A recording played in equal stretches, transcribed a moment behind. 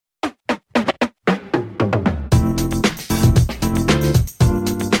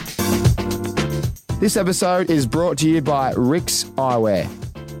This episode is brought to you by Rix Eyewear.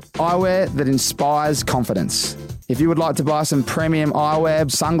 Eyewear that inspires confidence. If you would like to buy some premium eyewear,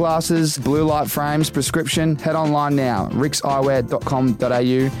 sunglasses, blue light frames, prescription, head online now,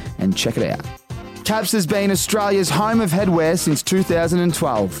 rixeyewear.com.au and check it out. Caps has been Australia's home of headwear since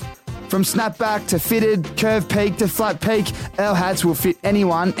 2012. From snapback to fitted, curved peak to flat peak, our hats will fit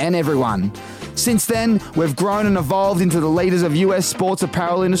anyone and everyone. Since then, we've grown and evolved into the leaders of US sports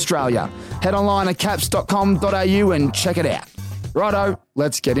apparel in Australia. Head online at caps.com.au and check it out. Righto,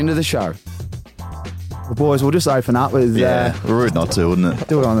 let's get into the show. Well, boys, we'll just open up with... rude not to, wouldn't it?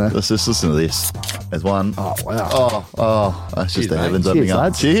 Do it on there. Let's just listen to this. There's one. Oh, wow. Oh, that's just the heavens opening Cheers, up.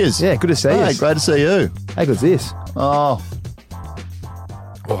 lads. Cheers. Yeah, good to see you. Hey, great to see you. How good's this? Oh,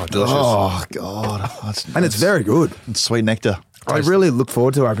 Delicious. oh God. And it's very good. It's sweet nectar. I really look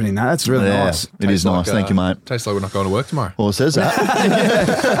forward to opening that. That's really nice. It is nice. Thank you, mate. Tastes like we're not going to work tomorrow. Well, it says that.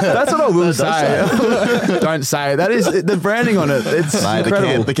 That's what I will say. Don't say it. That is the branding on it. It's Mate,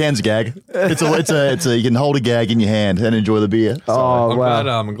 incredible. the can's a gag. It's a. You can hold a gag in your hand and enjoy the beer. Oh, wow.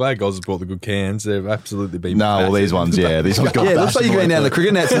 I'm glad Goz has brought the good cans. They've absolutely been. No, well, these ones, these ones got. Yeah, it looks like you're going down the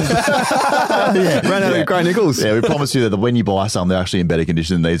cricket nets and ran out of Grey Nichols. Yeah, we promise you that when you buy some, they're actually in better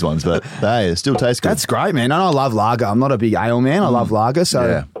condition than these ones, but hey, it still tastes good. That's great, man. And I love lager. I'm not a big ale man. I love lager. So,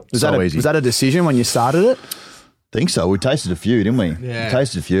 Yeah, was so easy. Was that a decision when you started it? Think so. We tasted a few, didn't we? Yeah. We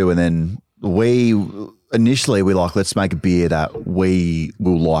tasted a few, and then initially we let's make a beer that we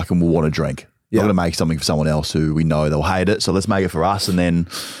will like and will want to drink. Yeah. Not going to make something for someone else who we know they'll hate it. So let's make it for us. And then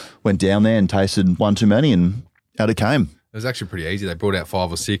went down there and tasted one too many, and out it came. It was actually pretty easy. They brought out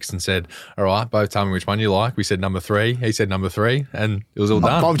 5 or 6 and said, all right, both tell me which one you like. We said number 3. He said number 3, and it was all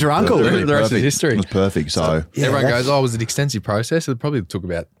done. Bob's your uncle. The rest Perfect. is history. It was perfect. So Everyone that's- goes, oh, it was an extensive process. It probably took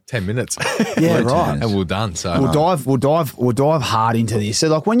about 10 minutes. Yeah, right. And we're done. So We'll dive hard into this. So,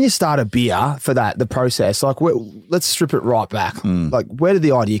 like, when you start a beer for the process, like, let's strip it right back. Like, where did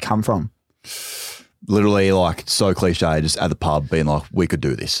the idea come from? literally, so cliche, just at the pub being like, we could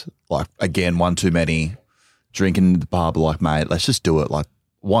do this. Like, again, one too many, drinking at the pub, mate, let's just do it. Like,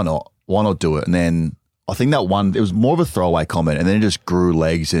 why not? Why not do it? And then I think that one, it was more of a throwaway comment, and then it just grew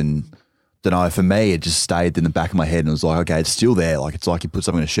legs, and don't know, for me, it just stayed in the back of my head, and it was like, okay, it's still there. Like, it's like you put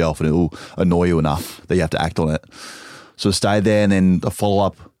something on a shelf and it'll annoy you enough that you have to act on it. So it stayed there, and then the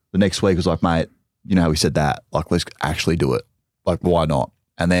follow-up the next week was like, mate, you know how we said that? Like, let's actually do it. Like, why not?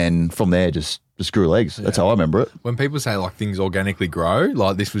 And then from there, just grew legs. That's how I remember it. when people say things organically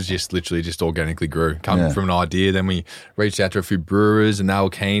grow, this was just literally just organically grew. Coming from an idea, then we reached out to a few brewers and they were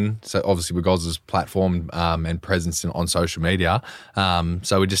keen. So obviously with Goz's platform and presence on social media,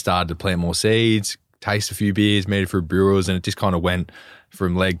 so we just started to plant more seeds, taste a few beers, meet a few brewers, and it just kind of went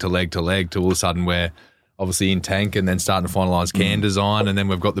from leg to leg to leg to all of a sudden we're obviously in tank and then starting to finalise can design, and then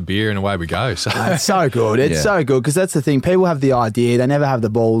we've got the beer and away we go. So It's so good. It's so good because that's the thing. People have the idea, they never have the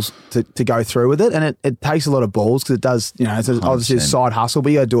balls to go through with it, and it takes a lot of balls because it does. It's obviously a side hustle,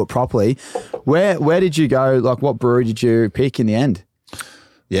 but you got to do it properly. Where did you go? Like, what brewery did you pick in the end?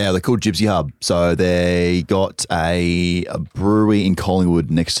 Yeah, they're called Gypsy Hub. So they got a brewery in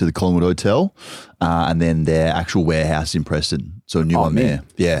Collingwood next to the Collingwood Hotel, and then their actual warehouse in Preston. So a new one man. there.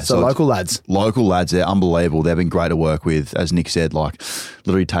 Yeah. So local lads. Local lads, they're unbelievable. They've been great to work with. As Nick said,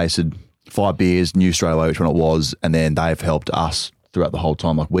 literally tasted 5 beers, knew straight away which one it was, and then they've helped us throughout the whole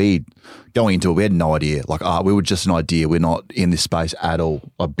time. Going into it, we had no idea. We were just an idea. We're not in this space at all.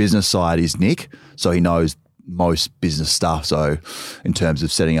 Our business side is Nick, so he knows most business stuff. So in terms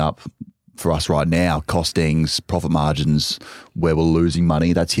of setting up for us right now, costings, profit margins, where we're losing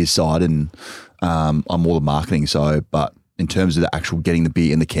money, that's his side, and I'm more the marketing. But in terms of the actual getting the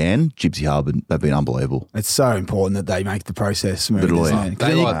beer in the can, Gypsy Hub, and they've been unbelievable. It's so important that they make the process smooth. Literally. Isn't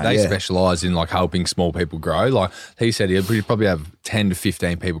it? They specialise in helping small people grow. He said he'd probably have 10 to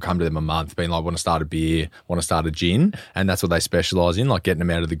 15 people come to them a month being want to start a beer, want to start a gin, and that's what they specialise in, getting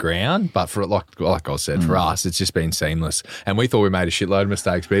them out of the ground. But for like I said, for us, it's just been seamless. And we thought we made a shitload of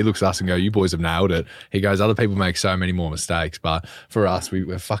mistakes, but he looks at us and go, you boys have nailed it. He goes, other people make so many more mistakes, but for us,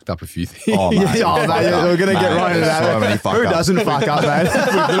 we've fucked up a few things. Oh, mate. We're going to get right into that. So many fuck Who ups. doesn't fuck up, mate?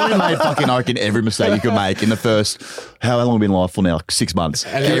 We've literally made fucking oak in every mistake you could make in the first, how long have we been live for now? 6 months.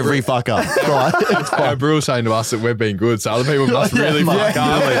 And every fuck up. Right? Our brewer's saying to us that we've been good, so other people must really fuck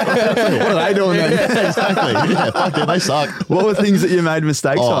up. What are they doing then? Exactly. Yeah, fuck them. They suck. What were things that you made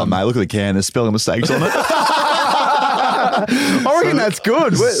mistakes Oh, on? mate, look at the can. There's spelling mistakes on it. I reckon that's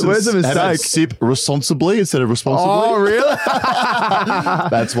good. Where's the How about mistake? sip responsibly instead of responsibly? Oh, really?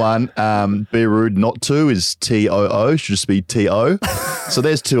 That's one. Be rude not to is TOO. Should just be TO. So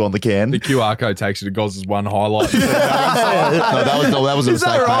there's 2 on the can. The QR code takes you to Goz's one highlight. No, that was a Is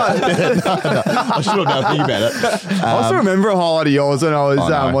mistake. that right? No. I should have now think about it. I also remember a highlight of yours when I was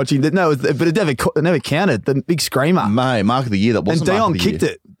know. watching. No, but it never counted. The big screamer. Mate, mark of the year. That wasn't And mark of Dion the kicked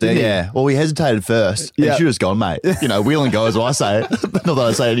year. it, didn't he? Yeah. Well, we hesitated first. Yeah. He should have just gone, mate. You know, wheel and go as I say it. Not that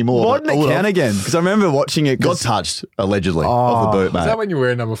I say it anymore. Why but didn't I it would've. count again? Because I remember watching it. Got 'cause- touched, allegedly, off the boot, Is that mate. when you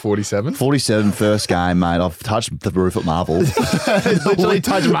were number 47? 47 first game, mate. I've touched the roof at Marvel. literally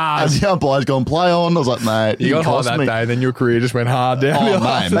touched Mars. And the umpire's gone play on. I was like, mate, You got high cost that day. day, and then your career just went hard down. Oh,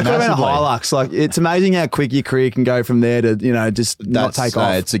 mate, That could have been a massively. Hilux. Like, it's amazing how quick your career can go from there to, just not take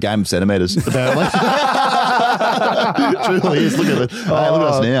off. It's a game of centimetres, apparently. Truly is. Look at it. Hey, look at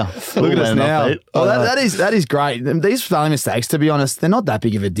us now. Look at us Man now. enough, mate. Well, that is great. These spelling mistakes, to be honest, they're not that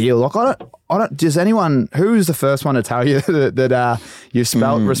big of a deal. Like, I don't. Does anyone? Who was the first one to tell you that you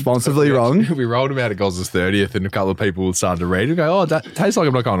spelled responsibly wrong? We rolled him out at Goz's 30th, and a couple of people started to read and go, "Oh, that tastes like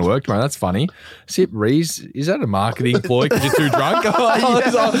I'm not going to work tomorrow." That's funny. Sip Rees, is that a marketing ploy? Because you're too drunk.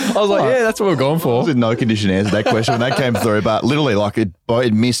 I was like, yeah, that's what we're going I for. was in no condition to answer that question when that came through, but literally, like, it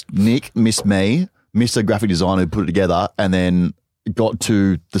missed Nick, missed me, missed a graphic designer who put it together, and then it got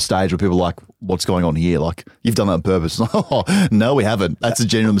to the stage where people were like, what's going on here? Like, you've done that on purpose. Oh, no, we haven't. That's a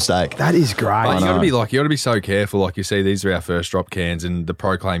genuine mistake. That is great. But you got to be so careful. Like, you see, these are our first drop cans, and the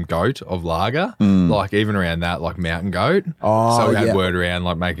proclaimed goat of lager. Like, even around that, like mountain goat. Oh, so we had yeah. word around,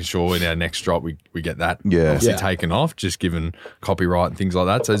 like making sure in our next drop we get that Yeah. obviously Yeah. taken off, just given copyright and things like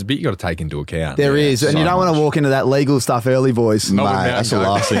that. So there's a bit you got to take into account. There is, and you don't want to walk into that legal stuff early, boys. Mate, with mountain that's the goat.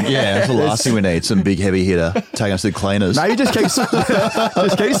 last thing. Yeah, that's the last thing we need. Some big heavy hitter taking us to the cleaners. Maybe just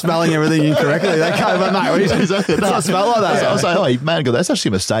keep spelling everything incorrectly. They can't, but mate, it's not spelled like that. I was like, oh, man, God, that's actually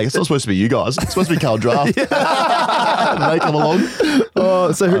a mistake. It's not supposed to be you guys. It's supposed to be Carl Draft. And they come along.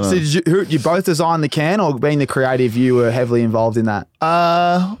 Oh, so did you both design the can, or being the creative, you were heavily involved in that?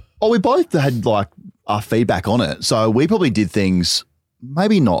 We both had like our feedback on it. So we probably did things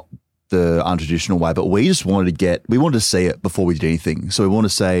maybe not the untraditional way, but we just wanted to see it before we did anything. So we want to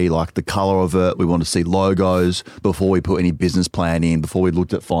see like the color of it. We want to see logos before we put any business plan in, before we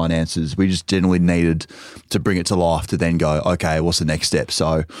looked at finances. We just generally needed to bring it to life to then go, okay, what's the next step?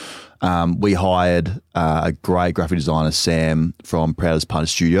 So we hired a great graphic designer, Sam, from Proud as Punter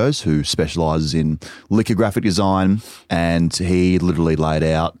Studios, who specializes in liquor graphic design. And he literally laid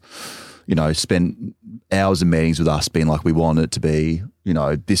out, spent hours of meetings with us being like, we want it to be,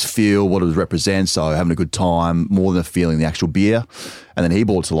 this feel, what it represents. So having a good time, more than a feeling, the actual beer. And then he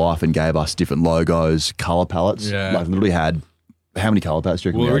brought it to life and gave us different logos, color palettes. Yeah. Like literally had, how many color palettes do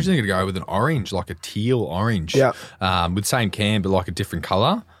you reckon? Well, we had? originally going to go with an orange, like a teal orange. Yeah. With same can, but like a different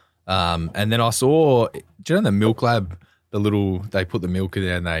color. And then I saw, do you know the Milk Lab, they put the milk in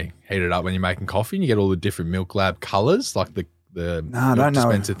there and they heat it up when you're making coffee and you get all the different Milk Lab colors, like the I milk don't know.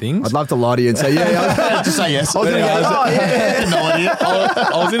 dispenser things. I'd love to lie to you and say, yeah. Just say yes. I was gonna go, oh, yeah. No idea.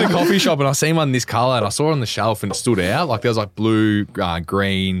 I was in a coffee shop and I seen one this color and I saw it on the shelf and it stood out. Like there was like blue,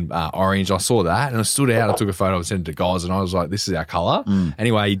 green, orange. I saw that and it stood out. I took a photo and sent it to guys and I was like, this is our color.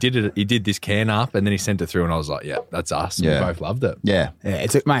 Anyway, he did this can up and then he sent it through and I was like, yeah, that's us. And Yeah. we both loved it. Yeah. Yeah,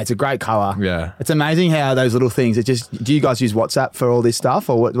 it's a great color. Yeah. It's amazing how those little things. Do you guys use WhatsApp for all this stuff,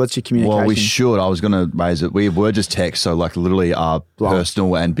 or what's your communication? Well, we should. I was going to raise it. We're just text, so like literally our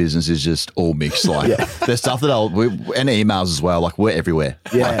personal and business is just all mixed. Like there's stuff that and emails as well. Like we're everywhere.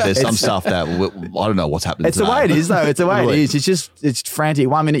 Yeah. Like, there's some stuff that I don't know what's happening. It's the way it is, though. It's the way it Really. is. It's frantic.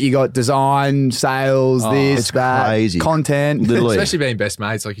 1 minute you got design, sales, this, it's that, crazy. content. Literally. Especially being best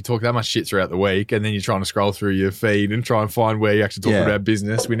mates, like you talk that much shit throughout the week, and then you're trying to scroll through your feed and try and find where you actually talk Yeah. about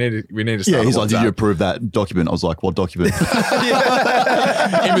business. We need to Yeah, start. he's a like, did you WhatsApp. approve that document? I was like, what document?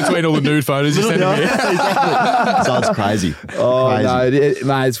 in between all the nude photos you send me? So it's crazy. Oh Crazy. no,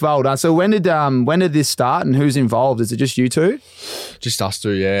 mate, it's well done. So when did this start, and who's involved? Is it just you two? Just us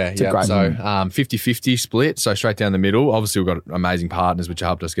two, yeah. a great So 50-50 split, so straight down the middle. Obviously, we've got amazing partners which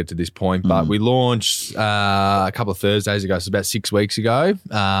helped us get to this point. But we launched a couple of Thursdays ago, so about 6 weeks ago.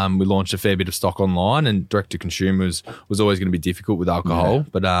 We launched a fair bit of stock online, and direct to consumers was always going to be difficult with alcohol,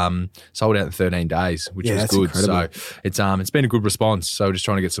 but sold out in 13 days, which Yeah, was that's good. incredible. So it's been a good response. So we're just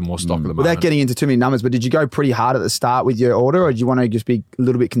trying to get some more stock at the moment. Without getting into too many numbers, but did you go pretty hard at the start with your order, or do you want to just be a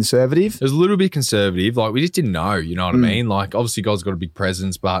little bit conservative? It was a little bit conservative. Like, we just didn't know, you know what I mean? Like, obviously, God's got a big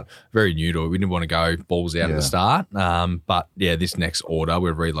presence, but very new to it. We didn't want to go balls out at the start. But yeah, this next order,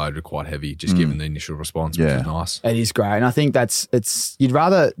 we've reloaded quite heavy, just given the initial response, which Yeah. is nice. It is great, and I think you'd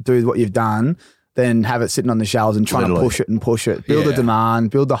rather do what you've done than have it sitting on the shelves and trying to push it, build the demand,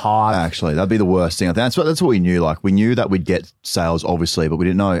 build the hype. Actually, that'd be the worst thing. I think that's what we knew. Like, we knew that we'd get sales, obviously, but we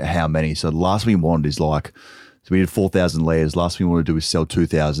didn't know how many. So the last thing we wanted is like, so we did 4,000 litres. Last thing we wanted to do is sell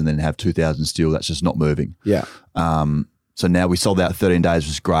 2,000, then have 2,000 still. That's just not moving. Yeah. So now we sold out 13 days, which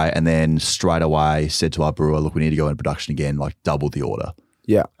was great. And then straight away said to our brewer, look, we need to go into production again, like double the order.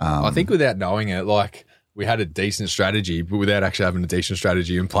 Yeah. I think without knowing it, like, we had a decent strategy, but without actually having a decent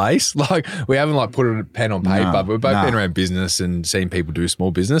strategy in place. Like, we haven't like put a pen on paper, but we've both been around business and seen people do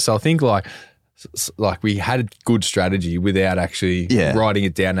small business. So I think like we had a good strategy without actually writing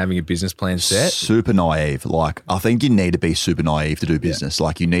it down, having a business plan set. Super naive. Like, I think you need to be super naive to do business.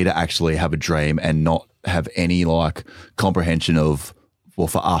 Like, you need to actually have a dream and not have any like comprehension of, well,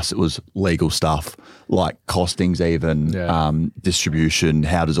 for us, it was legal stuff, like costings even, distribution,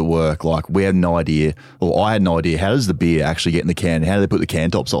 how does it work? Like, we had no idea, or I had no idea, how does the beer actually get in the can? How do they put the can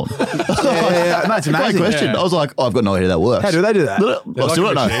tops on? That's amazing. Great question. Yeah. I was like, I've got no idea how that works. How do they do that? I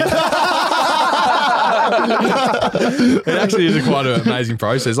still don't know. It actually is quite an amazing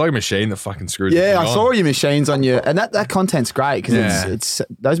process. It's like a machine that fucking screws Yeah, on. I saw your machines on your, and that content's great because it's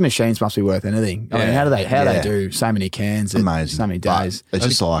those machines must be worth anything. I mean, how do they do so many cans in Amazing. so many days? But it's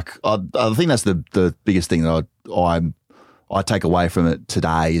just like, I think that's the biggest thing that I take away from it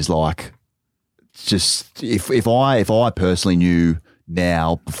today is like, just if I personally knew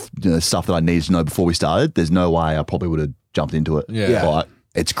now stuff that I needed to know before we started, there's no way I probably would have jumped into it. Yeah. Like,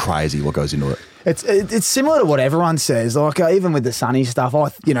 it's crazy what goes into it. It's similar to what everyone says. Like, even with the Sunny stuff,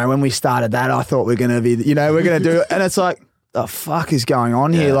 when we started that, I thought we're going to be, we're going to do it. And it's like, the fuck is going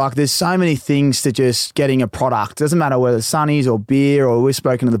on here? Like, there's so many things to just getting a product. Doesn't matter whether it's Sunnies or beer, or we've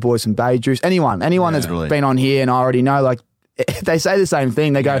spoken to the boys from Bay Juice. Anyone that's been on here and I already know, like, they say the same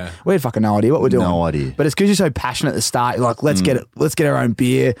thing. They go, we had fucking no idea what we're doing. No idea. But it's because you're so passionate at the start. You're like, let's get it. Let's get our own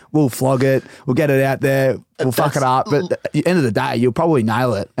beer. We'll flog it. We'll get it out there. We'll fuck it up. But at the end of the day, you'll probably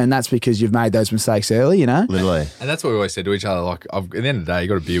nail it. And that's because you've made those mistakes early, Literally. And that's what we always said to each other. Like, at the end of the day, you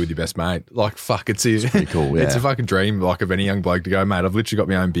got a beer with your best mate. Like, fuck, it's pretty cool. Yeah. It's a fucking dream, like, of any young bloke to go, mate, I've literally got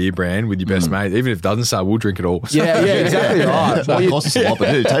my own beer brand with your best mate. Even if it doesn't sell, we'll drink it all. Yeah, exactly right. Well, it costs us a lot,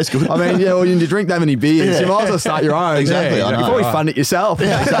 but it tastes good. I mean, well, you drink that many beers, you might as well start your own. Exactly. You probably fund it yourself.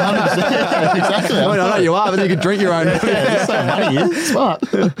 Exactly. I mean, I know you are, but you could drink your own. Money is smart.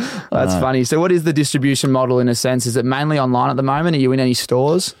 That's funny. So what is the distribution model in a sense? Is it mainly online at the moment? Are you in any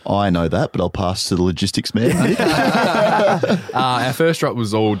stores? I know that, but I'll pass to the logistics man. Our first drop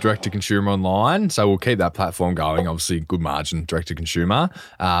was all direct to consumer online, so we'll keep that platform going. Obviously, good margin direct to consumer,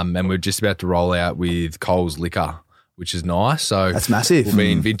 and we're just about to roll out with Coles Liquor, which is nice. So that's massive. We'll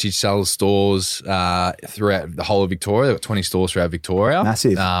be in Vintage Cellars stores throughout the whole of Victoria. They've got 20 stores throughout Victoria.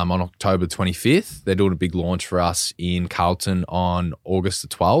 Massive. On October 25th. They're doing a big launch for us in Carlton on August the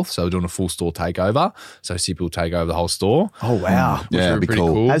 12th. So we're doing a full store takeover. So Sippy will take over the whole store. Oh, wow. Which will be pretty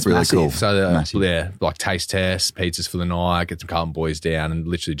cool. That's really massive. cool. So like taste tests, pizzas for the night, get some Carlton boys down and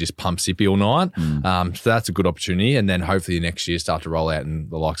literally just pump Sippy all night. So that's a good opportunity. And then hopefully next year start to roll out in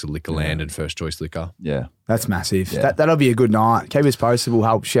the likes of Liquorland and First Choice Liquor. Yeah. That's massive. Yeah. That'll be a good night. Keep us posted. We'll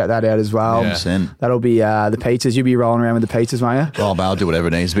help shout that out as well. 100%. That'll be the pizzas. You'll be rolling around with the pizzas, won't you? Oh, mate, I'll do whatever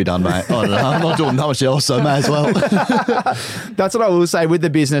needs to be done, mate. I don't know. I'm not doing much else, so may as well. That's what I will say with the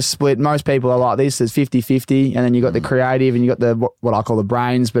business split. Most people are like this. There's 50-50, and then you've got the creative and you've got the what I call the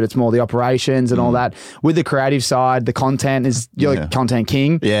brains, but it's more the operations and all that. With the creative side, the content is, you're the content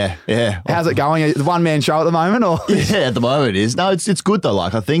king. Yeah. How's it going? Is it a one-man show at the moment? Or Yeah, at the moment it is. No, it's good though.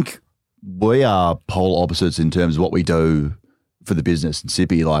 Like, I think we are polar opposites in terms of what we do for the business. And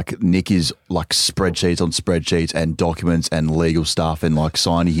Sippy, like, Nick is like spreadsheets on spreadsheets and documents and legal stuff, and like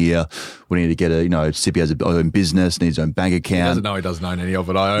Signy here, we need to get Sippy has his own business, needs his own bank account. He doesn't own any of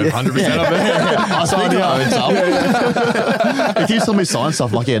it. I own 100% of it. I think I own some. He keeps telling me sign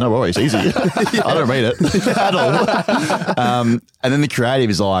stuff. I'm like, yeah, no worries, easy. I don't read it at all. And then the creative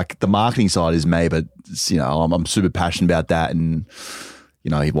is like, the marketing side is me, but I'm super passionate about that. And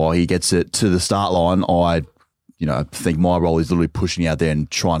while he gets it to the start line, I think my role is literally pushing out there and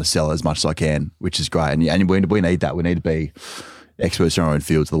trying to sell as much as I can, which is great. And we need that. We need to be experts in our own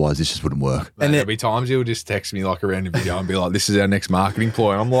fields, otherwise this just wouldn't work. And there'll be times he'll just text me like around a video and be like, "This is our next marketing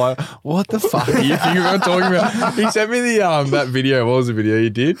ploy." I'm like, "What the fuck are you thinking about talking about?" He sent me the that video. What was the video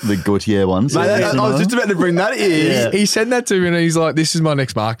you did? The Gautier ones. Mate, I was just about to bring that in. He sent that to me and he's like, "This is my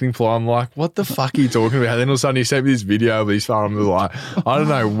next marketing ploy." I'm like, "What the fuck are you talking about?" Then all of a sudden he sent me this video of his phone. I'm like, "I don't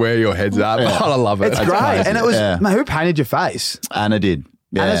know where your head's at, but I love it." It's great. crazy. And it was, mate, who painted your face? Anna did.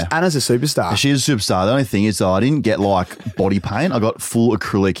 Yeah. Anna's a superstar. She's a superstar. The only thing is, though, I didn't get like body paint. I got full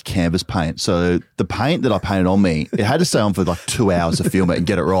acrylic canvas paint. So the paint that I painted on me, it had to stay on for like 2 hours to film it and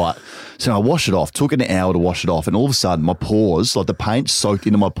get it right. So I washed it off, took an hour to wash it off, and all of a sudden my pores, like the paint soaked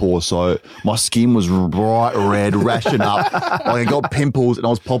into my pores, so my skin was bright red, rashing up. Like I got pimples, and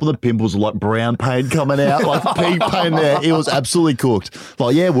I was popping the pimples with like brown paint coming out, like pink paint there. It was absolutely cooked.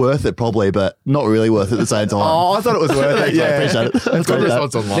 Like, yeah, worth it probably, but not really worth it at the same time. Oh, I thought it was worth it. Yeah, appreciate it. That's good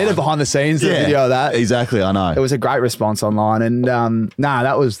response online. Need a behind the scenes video of that. Exactly, I know. It was a great response online, and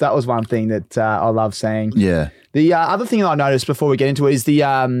that was one thing that I love seeing. Yeah. The other thing that I noticed before we get into it is the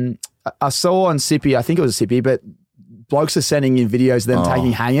I saw on Sippy, I think it was Sippy, but blokes are sending in videos of them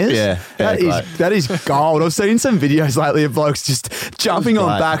taking hangers. Yeah, that is gold. I've seen some videos lately of blokes just jumping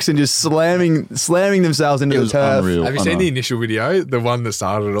on backs and just slamming themselves into the turf. Unreal. Have you seen the initial video, the one that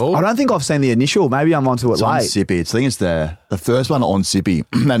started it all? I don't think I've seen the initial. Maybe I'm onto it It's on late. Sippy. I think it's the first one on Sippy.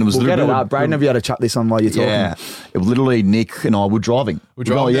 And it was We'll get it literally- up. Braden, have you had to chuck this on while you're talking? Yeah, it was literally Nick and I were driving. We're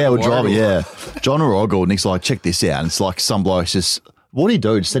driving Yeah, down we're driving. Warragul. Yeah, John or Ogle. Nick's like, check this out. And it's like some blokes just, what do you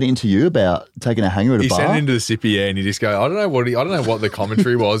do? Just send it into you about taking a hanger at a He bar. sent it into the Sippy and he just go, I don't know what the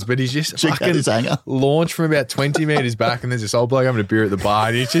commentary was, but he's just Check out fucking this hanger. launched from about 20 metres back, and there's this old bloke having a beer at the bar,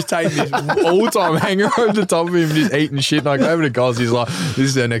 and he's just taking this all-time hanger over the top of him, just eating shit. And I go over to Goz, he's like, this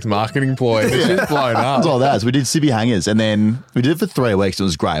is our next marketing ploy. And it's just blown up. It's all that. So we did Sippy hangers, and then we did it for 3 weeks. It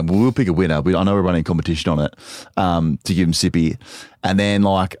was great. We'll pick a winner. I know we're running a competition on it to give him Sippy. And then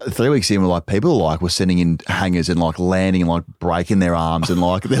like 3 weeks in, we're sending in hangers and like landing and like breaking their arms, and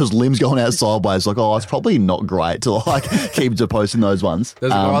like there was limbs going out sideways. Like, oh, it's probably not great to like keep posting those ones.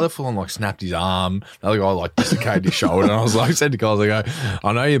 There's a guy that full on like snapped his arm. Another guy like dislocated his shoulder. And I was like, said to guys, I go,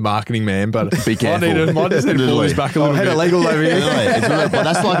 I know you're marketing, man, but Be careful. might just need to pull this back a little Head bit. illegal over here. But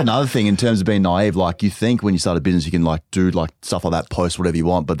that's like another thing in terms of being naive. Like you think when you start a business, you can like do like stuff like that, post whatever you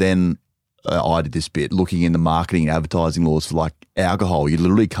want. But then I did this bit looking in the marketing and advertising laws for like alcohol. You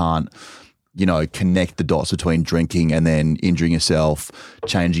literally can't, connect the dots between drinking and then injuring yourself,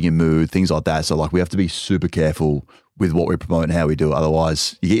 changing your mood, things like that. So like we have to be super careful with what we promote and how we do it.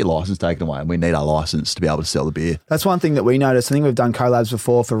 Otherwise, you get your license taken away, and we need our license to be able to sell the beer. That's one thing that we noticed. I think we've done collabs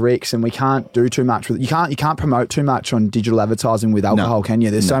before for Rick's, and we can't do too much with it. You can't promote too much on digital advertising with alcohol, can you?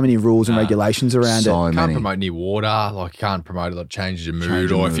 There's so many rules and regulations around So it. You can't many. promote near water, like you can't promote it that changes your mood,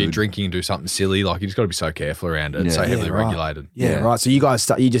 Change your or if you're mood. drinking and do something silly, like you just got to be so careful around it. It's so heavily right. regulated. Yeah, right. So you guys,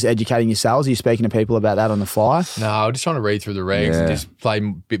 you just educating yourselves? Are you speaking to people about that on the fly? No, I'm just trying to read through the regs and Yeah. just play a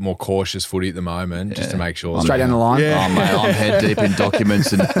bit more cautious footy at the moment, just to make sure. Straight down the line? Yeah. Oh, mate, I'm head deep in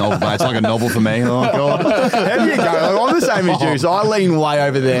documents and novel, mate. It's like a novel for me. Oh, God. How do you go? Like, I'm the same as you, so I lean way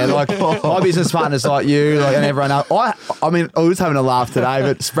over there. Like my business partners, like you, like, and everyone else. I mean, I was having a laugh today,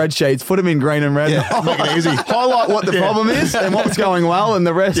 but spreadsheets, put them in green and red. Make it easy. Highlight what the problem is and what's going well, and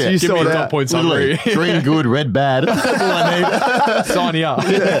the rest you Give me sort a top out. point Literally, summary. green good, red bad. That's all I need. Sign you up.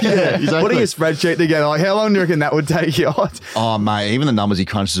 Yeah, exactly. Putting a spreadsheet together, like how long do you reckon that would take you? Oh, mate, even the numbers he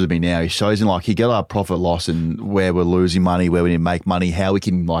crunches with me now, he shows me like he get our profit loss and where we're losing money, where we need to make money, how we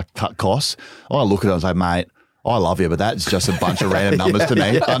can like cut costs. I look at it and say, mate, I love you, but that's just a bunch of random numbers to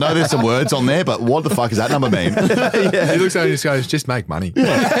me. I know there's some words on there, but what the fuck does that number mean? He looks at me and just goes, just make money.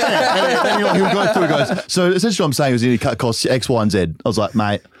 And he'll go through and goes, so essentially what I'm saying is you need to cut costs X, Y, and Z. I was like,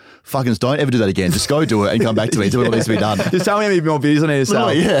 mate, fucking don't ever do that again. Just go do it and come back to me. Do what needs to be done. Just tell me how many more views I need to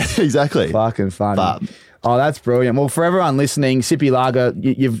sell. Yeah, exactly. Fucking funny. But- Oh, that's brilliant. Well, for everyone listening, Sippy Lager,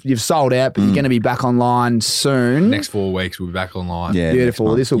 you've sold out, but you're going to be back online soon. Next 4 weeks, we'll be back online. Yeah, Beautiful. next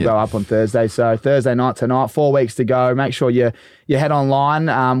month. This will go up on Thursday. So Thursday night tonight, 4 weeks to go. Make sure you head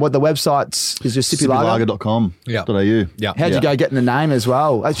online. What the website's is just Sippy Lager. Sippylager.com. Yeah. .au. Yeah. How'd you go getting the name as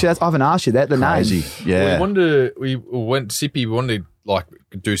well? Actually, I haven't asked you that. The Crazy. name. Yeah. We went Sippy, we wanted to like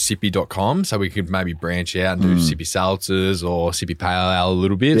do sippy.com so we could maybe branch out and do Sippy seltzers or Sippy pale ale a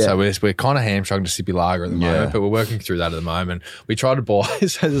little bit. Yeah. So we're kind of hamstrung to Sippy lager at the Yeah. moment, but we're working through that at the moment. We tried to buy,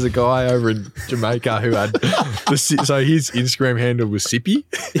 so there's a guy over in Jamaica who had so his Instagram handle was Sippy,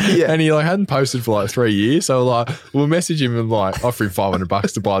 Yeah. and he like hadn't posted for like 3 years. So like we'll message him and like offer him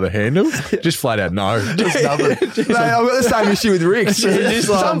 $500 to buy the handle. Just flat out no. Just nothing. Mate, I've got the same issue with Rick.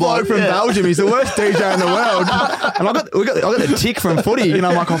 Some bloke from Belgium. He's the worst DJ in the world. And I got the tick from footy. And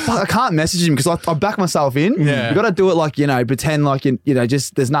I'm like, oh, fuck, I can't message him because I back myself in. Yeah. You got to do it like, pretend like,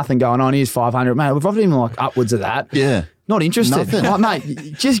 just there's nothing going on. Here's 500. Mate, we've offered him like upwards of that. Yeah. Not interested. Nothing. Like,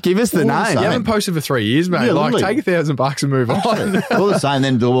 mate, just give us the name. You haven't posted for 3 years, mate. Yeah, like literally. take $1,000 and move on. All the same.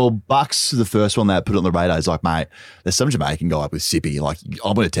 Then, Bucks, the first one that put it on the radar, is like, mate, there's some Jamaican guy with Sippy. Like,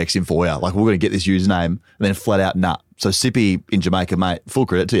 I'm going to text him for you. Like, we're going to get this username. And then flat out, nah. So Sippy in Jamaica, mate, full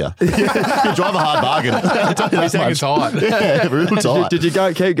credit to you. You drive a hard bargain. I'll tell you that He's hanging much. tight. Yeah, real tight. Did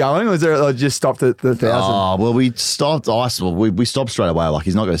you keep going, or was there or just stopped at the 1,000? Oh, well, we stopped. We stopped straight away. Like,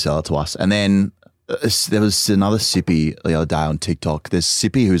 he's not going to sell it to us. And then there was another Sippy the other day on TikTok. There's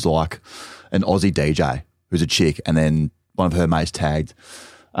Sippy who's like an Aussie DJ who's a chick, and then one of her mates tagged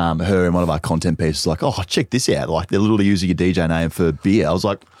her in one of our content pieces, like, oh, check this out. Like, they're literally using your DJ name for beer. I was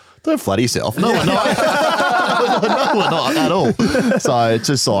like, don't flatter yourself. No, we're not. No, we're not at all. So it's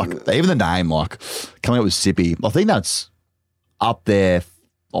just like, even the name, like, coming up with Sippy, I think that's up there.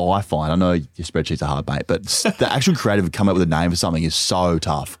 Oh, I find, I know your spreadsheets are hard, mate, but the actual creative of coming up with a name for something is so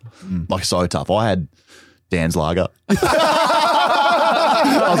tough. Like, so tough. I had Dan's Lager.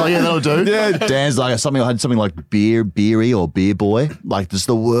 I was like, yeah, that'll do. Yeah. Dan's Lager. I had something like Beery or Beer Boy. Like, just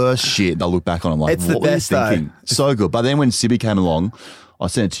the worst shit. And I look back on it, I'm like, It's what the were you best, thinking? though. So good. But then when Sibby came along, I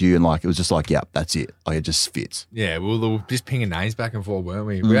sent it to you and like, it was just like, yeah, that's it. Like, it just fits. Yeah, we were just pinging names back and forth, weren't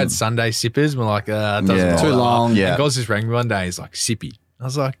we? We had Sunday sippers. We're like, it doesn't Yeah. roll Too that long. up. Yeah. And Goz just rang me one day. He's like, Sippy. I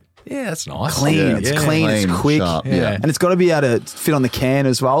was like, yeah, that's nice. Clean. Yeah, It's yeah. clean. It's quick. Sharp, Yeah. And it's got to be able to fit on the can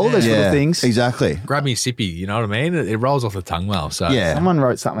as well. All those little things. Exactly. Grab me a Sippy, you know what I mean? It rolls off the tongue well. So Yeah. Someone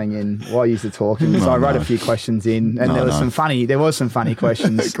wrote something in while you were talking. So I wrote a few questions in, and there was some funny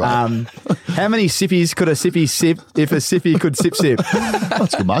questions. How many sippies could a sippy sip if a sippy could sip?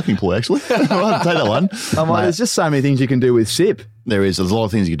 That's a good marketing ploy, actually. I'll take that one. I'm like, there's just so many things you can do with sip. There's a lot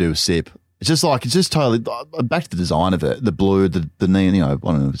of things you can do with Sip. It's just totally back to the design of it. The blue, the neon, I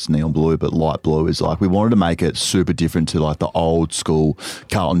don't know if it's neon blue, but light blue is like, we wanted to make it super different to like the old school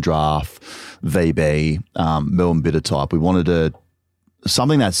Carlton Draft, VB, Melbourne Bitter type. We wanted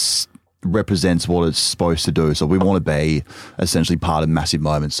something that's represents what it's supposed to do. So we want to be essentially part of massive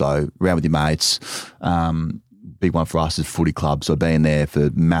moments. So around with your mates, big one for us is footy club. So being there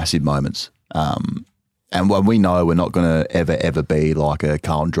for massive moments. And when we know we're not going to ever be like a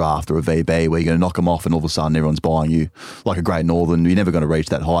Carlton Draft or a VB where you're going to knock them off and all of a sudden everyone's buying you like a Great Northern, you're never going to reach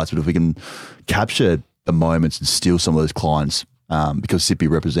that heights. But if we can capture the moments and steal some of those clients, because Sippy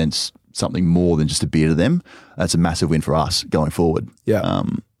represents something more than just a beer to them, that's a massive win for us going forward. Yeah.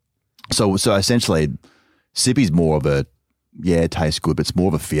 So essentially, Sippy's more of a, it tastes good, but it's more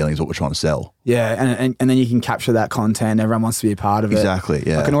of a feeling is what we're trying to sell. Yeah, and then you can capture that content. Everyone wants to be a part of it. Exactly,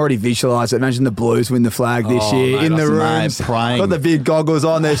 yeah. I can already visualise it. Imagine the Blues win the flag this year mate, in the mate, rooms. praying. Got the big goggles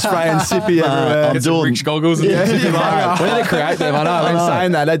on. They're spraying sippy everywhere. Get some Rich goggles. And We need to create them. I know. I've been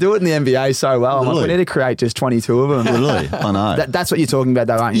saying that. They do it in the NBA so well. I'm like, we Literally. need to create just 22 of them. Literally, I know. That's what you're talking about,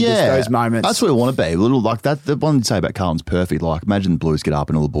 though, aren't you? Just those moments. That's what we want to be. A little like that. The one to say about Carlton's perfect. Like, imagine the Blues get up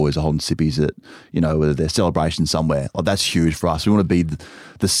and all the boys are holding sippies at, whether they're celebrations somewhere. Like, that's huge for us. We want to be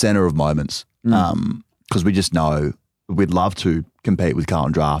the center of moments. Because we just know we'd love to compete with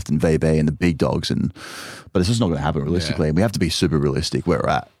Carlton Draft and VB and the big dogs, but it's just not going to happen realistically. And we have to be super realistic where we're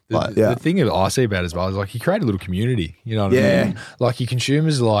at. The thing that I see about it as well is like you create a little community, you know what I mean? Like your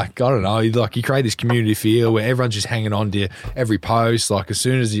consumers, like, I don't know, like you create this community feel where everyone's just hanging on to every post. Like as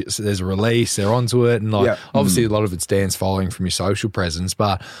soon as there's a release, they're onto it. And like obviously a lot of it's Dan's following from your social presence,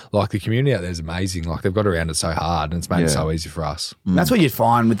 but like the community out there is amazing. Like they've got around it so hard and it's made it so easy for us. That's what you'd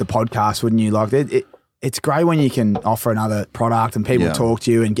find with the podcast, wouldn't you? Like it's great when you can offer another product and people talk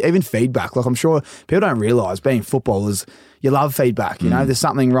to you and even feedback. Like I'm sure people don't realise being footballers, you love feedback. You know, there's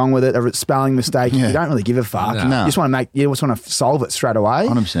something wrong with it, a spelling mistake. You don't really give a fuck. No. You just want to solve it straight away.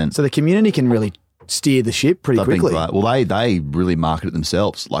 100%. So the community can really steer the ship pretty That'd be quickly. great. Well, they really market it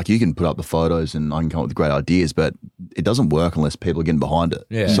themselves. Like you can put up the photos and I can come up with great ideas, but it doesn't work unless people are getting behind it.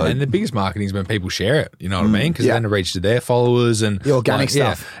 Yeah, So and the biggest marketing is when people share it. You know what I mean? Because then it reaches to their followers and The organic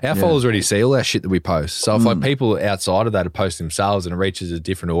stuff. Our followers already see all our shit that we post. So if like people outside of that are posting themselves and it reaches a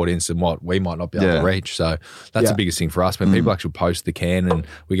different audience than what we might not be able to reach. So that's the biggest thing for us. When people actually post the can and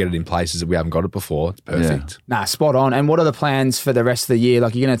we get it in places that we haven't got it before, it's perfect. Nah, spot on. And what are the plans for the rest of the year?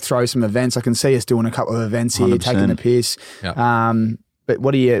 Like you're going to throw some events. I can see us doing a couple of events here, 100%. taking the piss. Yeah. But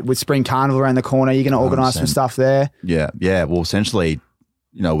what are you, with Spring Carnival around the corner, you're going to organise some 100%. stuff there? Yeah. Well, essentially,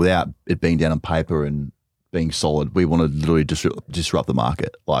 without it being down on paper and being solid, we want to literally disrupt the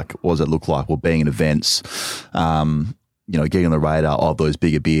market. Like, what does it look like? Well, being in events, getting on the radar of those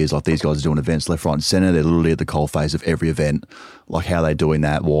bigger beers. Like these guys are doing events left, right, and centre. They're literally at the coalface of every event. Like, how are they doing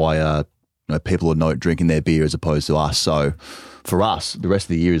that? Why people are not drinking their beer as opposed to us? So, for us, the rest of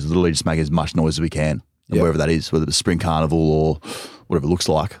the year is literally just make as much noise as we can, wherever that is, whether it's Spring Carnival or whatever it looks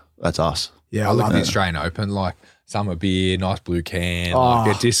like. That's us. Yeah, I look love at the it. Australian Open, like summer beer, nice blue can.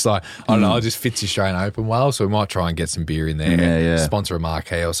 Like it just like, I don't know, it just fits the Australian Open well. So we might try and get some beer in there. Yeah. Sponsor a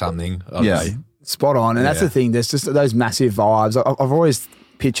marquee or something. I don't Yeah. know. Spot on. And that's the thing. There's just those massive vibes. I've always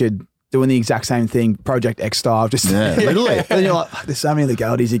pictured doing the exact same thing, Project X style. Just literally. and you're like, "Fuck, there's so many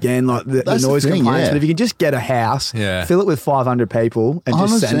legalities again, like the That's the noise thing, complaints. yeah. But if you can just get a house, fill it with 500 people and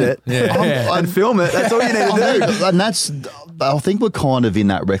just send 100%. it and film it, that's all you need to do. And that's I think we're kind of in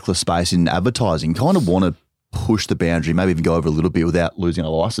that reckless space in advertising. Kind of want to push the boundary, maybe even go over a little bit without losing a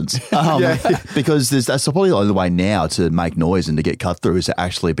license. Because that's probably the only way now to make noise and to get cut through is to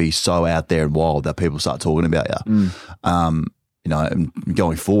actually be so out there and wild that people start talking about you. You know, and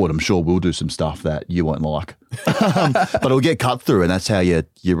going forward, I'm sure we'll do some stuff that you won't like, but it'll get cut through, and that's how you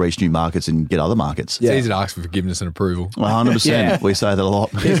reach new markets and get other markets. It's easy to ask for forgiveness and approval. 100%. We say that a lot.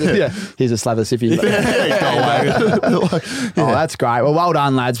 Here's a slab of sippy. Oh, that's great. Well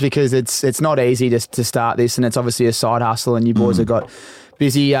done, lads, because it's not easy to start this, and it's obviously a side hustle, and you boys have got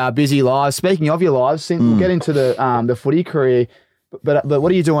busy lives. Speaking of your lives, we'll get into the footy career. But what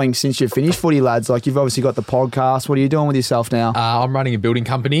are you doing since you've finished footy, lads? Like, you've obviously got the podcast. What are you doing with yourself now? I'm running a building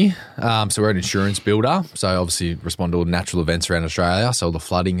company. So we're an insurance builder. So obviously respond to all the natural events around Australia. So all the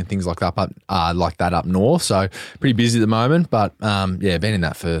flooding and things like that up north. So pretty busy at the moment. But been in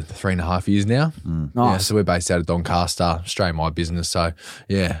that for 3.5 years now. Nice. Yeah, so we're based out of Doncaster, straight in my business. So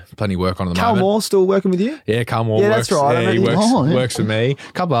yeah, plenty of work on at the moment. Carl Moore still working with you? Yeah, Carl Moore Yeah, works. that's right. Yeah, he works for me.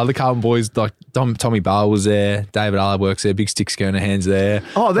 A couple of other Carlton boys, like Tommy Bale was there. David Arler works there. Big Stick Hands there.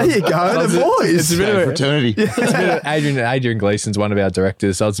 Oh, there you go. The boys. It's a bit of a fraternity. It's a bit of Adrian Gleason's one of our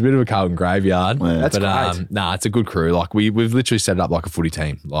directors, so it's a bit of a Carlton graveyard. Yeah. That's great. It's a good crew. Like we've literally set it up like a footy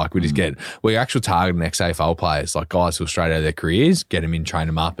team. Like we just we actually target ex-AFL players, like guys who are straight out of their careers, get them in, train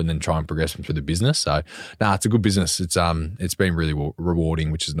them up, and then try and progress them through the business. So it's a good business. It's been really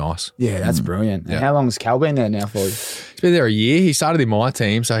rewarding, which is nice. Yeah, that's brilliant. Yeah. And how long has Cal been there now for you? He's been there a year. He started in my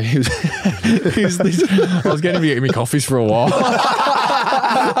team, so he was. I was getting him to get me coffees for a while.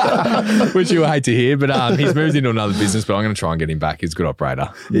 Which you hate to hear, but he's moved into another business, but I'm going to try and get him back. He's a good operator.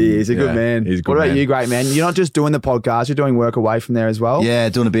 He is a good man. He's a good What about man. you, great man? You're not just doing the podcast, you're doing work away from there as well? Yeah,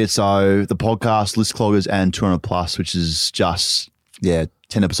 doing a bit. So the podcast, List Cloggers and 200 Plus, which is just,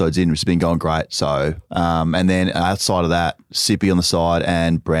 10 episodes in, which has been going great. So, and then outside of that, Sippy on the side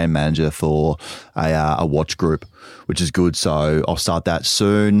and brand manager for a watch group, which is good. So I'll start that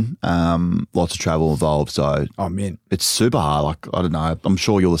soon. Lots of travel involved. So Oh, man. it's super hard. Like, I don't know. I'm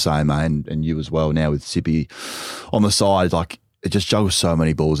sure you're the same, mate, and you as well now with Sippy on the side. Like, it just juggles so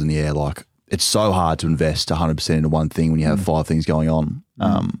many balls in the air. Like, it's so hard to invest 100% into one thing when you have 5 things going on.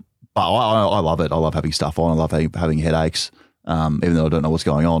 But I love it. I love having stuff on. I love having headaches. Even though I don't know what's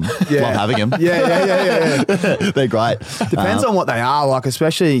going on. Love having them. Yeah. They're great. Depends on what they are, like,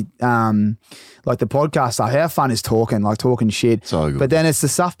 especially like the podcast stuff. How fun is talking shit. So good. But then it's the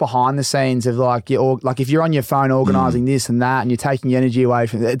stuff behind the scenes of like if you're on your phone organising this and that, and you're taking your energy away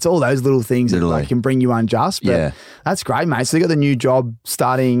from it. It's all those little things that like, can bring you unjust. But that's great, mate. So you got the new job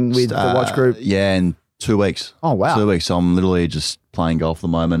starting with the watch group. Yeah, in 2 weeks. Oh wow, 2 weeks. So I'm literally just playing golf at the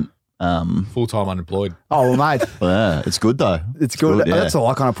moment. Full-time unemployed. Oh, well, mate. Yeah, it's good though. It's good. That's all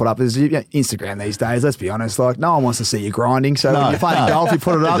I kind of put up is Instagram these days. Let's be honest. Like, no one wants to see you grinding. So when you're playing golf, you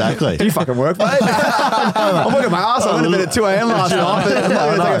put it up. Exactly. Do you fucking work, mate? I'm working my ass. I went to bed at 2 a.m. last night. But I'm not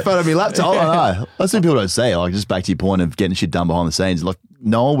going to take a photo of my laptop. I know. That's what people don't say. Like, just back to your point of getting shit done behind the scenes. Like,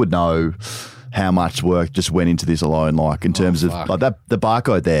 no one would know how much work just went into this alone. Like, in terms of like that, the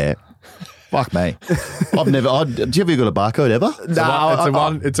barcode there. Fuck me. I've never. Do you ever got a barcode ever?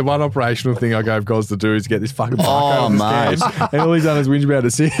 It's a one operational thing I gave Goz to do is get this fucking barcode. Mate. And all he's done is whinge about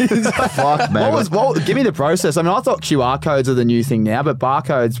a six. Fuck, man. Give me the process. I mean, I thought QR codes are the new thing now, but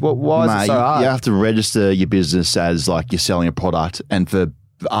barcodes, why is it so hard? You have to register your business as like you're selling a product. And for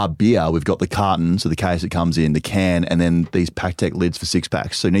our beer, we've got the carton, so the case it comes in, the can, and then these PacTech lids for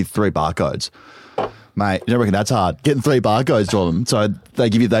 6-packs. So you need 3 barcodes. Mate, you don't reckon that's hard? Getting 3 barcodes to them. So they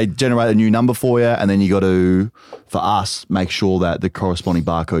generate a new number for you, and then you got to, for us, make sure that the corresponding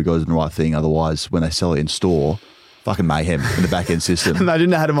barcode goes in the right thing. Otherwise, when they sell it in store, fucking mayhem in the back end system. They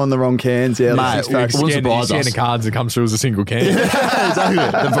didn't have them on the wrong cans. Yeah, Mate, six-packs. wouldn't surprise You us. scan the cards that comes through as a single can.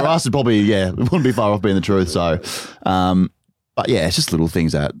 Exactly. And for us, it probably, it wouldn't be far off being the truth. So, but yeah, it's just little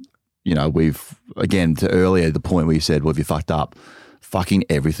things that, we've, again, to earlier, the point where you said, well, have you fucked up? Fucking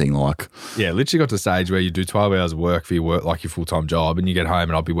everything, like. Yeah, literally got to the stage where you do 12 hours of work for your work, like your full-time job, and you get home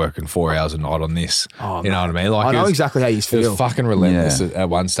and I'll be working 4 hours a night on this. Oh, you know what I mean? Like, I know exactly how you It feel. was fucking relentless at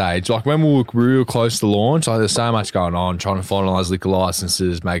one stage. Like when we were real close to launch, like there's so much going on, trying to finalise liquor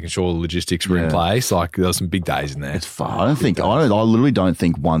licenses, making sure the logistics were in place. Like there were some big days in there. It's fun. I literally don't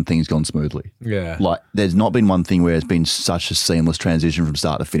think one thing's gone smoothly. Yeah. Like there's not been one thing where it's been such a seamless transition from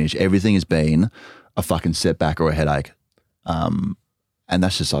start to finish. Everything has been a fucking setback or a headache. And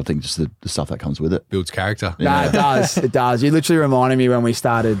that's just, I think, just the stuff that comes with it. Builds character. No, it does. It does. You literally reminded me when we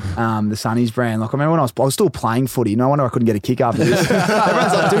started the Sunnies brand. Like, I remember when I was still playing footy. No wonder I couldn't get a kick after this.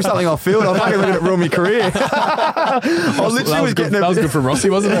 Everyone's like, do something off field. I'm fucking looking at ruin my career. I literally was getting that was good from Rossi,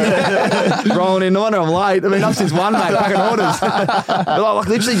 wasn't it? rolling in. No wonder I'm late. I mean, up since one, mate, packing orders. But I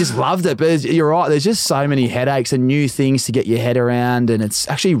literally just loved it. But you're right. There's just so many headaches and new things to get your head around. And it's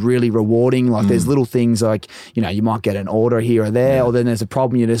actually really rewarding. Like, there's little things like, you know, you might get an order here or there, or then there's a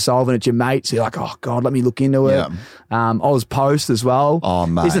problem you're just solving at your mate. So you're like, oh, God, let me look into it. Oz Post as well. Oh,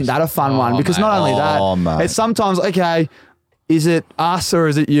 mate. Isn't that a fun one? Because not only that, it's sometimes, okay, is it us or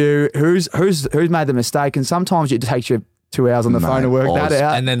is it you? Who's made the mistake? And sometimes it takes you 2 hours on the phone to work that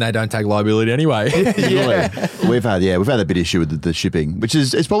out. And then they don't take liability anyway. We've had a bit of issue with the shipping, which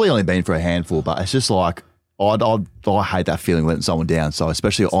is, it's probably only been for a handful, but it's just like, I hate that feeling letting someone down. So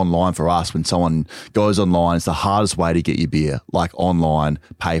especially online for us, when someone goes online, it's the hardest way to get your beer. Like online,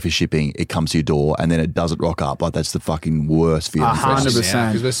 pay for shipping, it comes to your door, and then it doesn't rock up. Like that's the fucking worst feeling. 100%.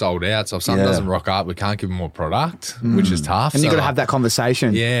 Because we're sold out. So if something doesn't rock up, we can't give them more product, which is tough. And you've got to have that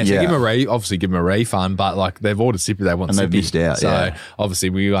conversation. Yeah. So give them a refund, but like they've ordered Sippy, they want and Sippy. They've missed out. So obviously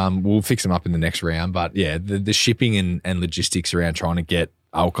we'll fix them up in the next round. But yeah, the shipping and logistics around trying to get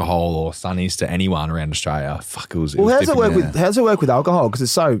alcohol or Sunnies to anyone around Australia. Fuck, it was. Well, how does it work with alcohol? Because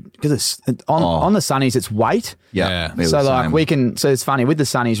it's on the Sunnies, it's weight. Yeah. So like it's funny with the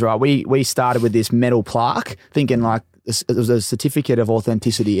Sunnies, right? We started with this metal plaque, thinking like it was a certificate of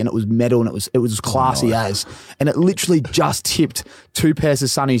authenticity, and it was metal, and it was classy as, and it literally just tipped 2 pairs of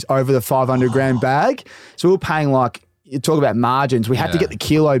Sunnies over the 500 gram bag. So we were paying like. You talk about margins. We had to get the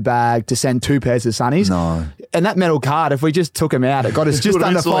kilo bag to send 2 pairs of Sunnies. No. And that metal card, if we just took them out, it got us just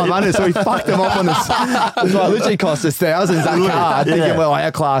under 500. So we fucked them off on this. It literally cost us thousands, that card, thinking, well,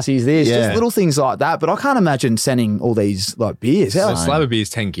 how classy is this? Just little things like that. But I can't imagine sending all these like beers. So a slab of beer is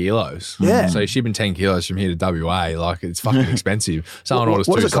 10 kilos. Yeah. So you're shipping 10 kilos from here to WA, like it's fucking expensive. Someone orders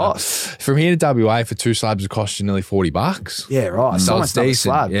what 2 does it slabs. cost? From here to WA for 2 slabs, it costs you nearly $40. Yeah, right. So much it's decent.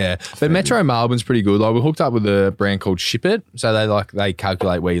 slab. Yeah. But Metro Melbourne's pretty good. Like we hooked up with a brand called Ship It. So they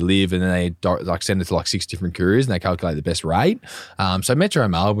calculate where you live, and then they like send it to like 6 different couriers, and they calculate the best rate. So Metro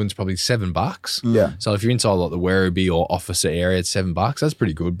Melbourne's probably $7. Yeah. So if you're inside like the Werribee or Officer area, it's $7. That's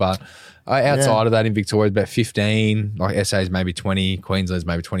pretty good. But outside of that, in Victoria, it's about 15. Like SA's maybe 20, Queensland's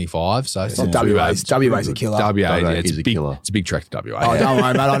maybe 25. So it's not WA's a killer. WA is a killer. It's a big trek to WA. Oh, don't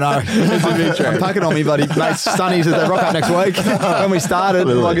worry, mate. I know. It's a big trek. Pack it on me, buddy. Mate, Sunnies, they rock up next week. When we started,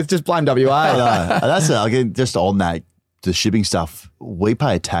 like it's just blame WA. And that's it. Again, just on that, the shipping stuff, we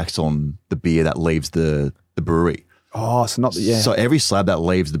pay a tax on the beer that leaves the brewery. Oh, so not So every slab that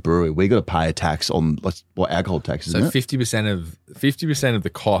leaves the brewery, we got to pay a tax on what alcohol tax is. So 50% of the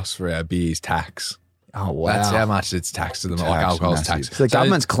cost for our beer is tax. Oh wow! That's how much it's taxed to them. Like alcohol's taxed. So the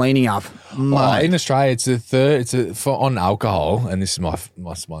government's cleaning up. In Australia, it's the third. On alcohol, and this is my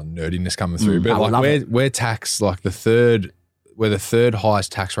nerdiness coming through. But like we're taxed like the third. We're the third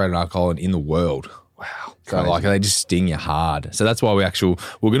highest tax rate on alcohol in the world. Wow. So like they just sting you hard. So that's why we're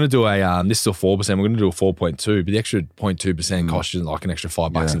going to do a this is a 4%. We're going to do a 4.2, but the extra 0.2% costs you like an extra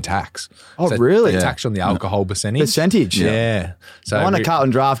 $5 in tax. Oh, so really? Tax on the alcohol percentage. Yeah. So I wonder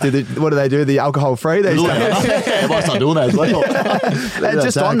Carlton Draft what do they do? The alcohol free these days. I might start doing that as well. And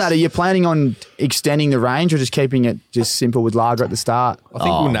just on that, are you planning on extending the range or just keeping it just simple with lager at the start? I think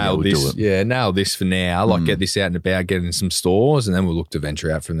we'll nail this. Yeah, nail this for now. Like get this out and about, get in some stores, and then we'll look to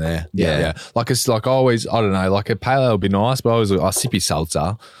venture out from there. Yeah. Like it's like always. I don't know. Like a pale ale would be nice, but I always sippy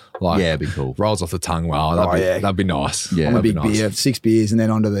seltzer. Like, it'd be cool. Rolls off the tongue well. That'd be nice. Yeah, I'm a big beer, 6 beers, and then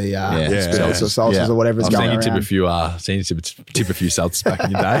onto the spirits or salsas or whatever's going around. Seen you tip a few seltzers back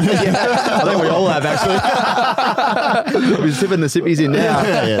in your day. I think we all have actually. We're tipping the sippies in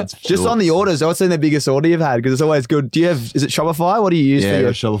now. Just on the orders, what's been the biggest order you've had? Because it's always good. Is it Shopify? What do you use for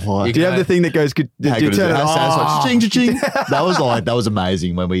your Shopify? Do you have the thing that goes? Do you turn it on? Cha-ching, cha-ching. That was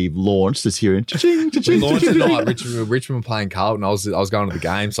amazing when we launched this here. Cha-ching, cha-ching. We launched at night. Richmond were playing Carlton. I was going to the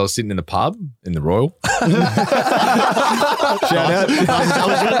game, so I was sitting in a pub in the Royal. Shout out.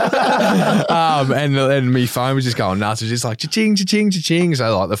 And my phone was just going nuts. It was just like cha-ching, cha-ching, cha-ching.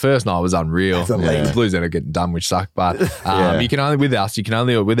 So like the first night was unreal. The Blues ended up getting done, which sucked. But you can only with our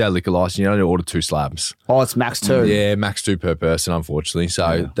liquor license, you only order 2 slabs. Oh, it's max 2. Yeah, max 2 per person, unfortunately.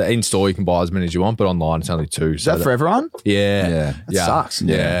 So the in store you can buy as many as you want, but online it's only 2. Is that for everyone? Yeah. That sucks.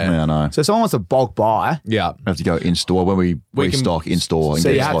 Yeah, I know. So if someone wants to bulk buy. Yeah. We have to go in store when we restock in store. So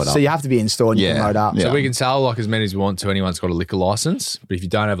you have to be in store and you can load up. So we can sell like as many as we want to anyone that's got a liquor license. But if you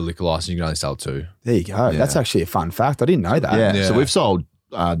don't have a liquor license, you can only sell 2. There you go. That's actually a fun fact. I didn't know that. Yeah. So we've sold,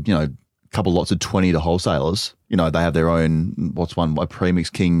 couple lots of 20 to wholesalers. You know, they have their own, a Premix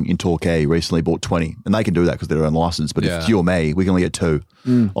King in Torquay recently bought 20, and they can do that because they're their own license. But if it's you or me, we can only get 2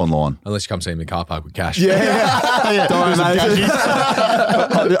 online. Unless you come see me in the car park with cash. Yeah. Don't worry, mate.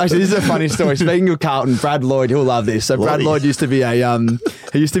 Actually, this is a funny story. Speaking of Carlton, Brad Lloyd, he'll love this. So Brad Lloyd used to be a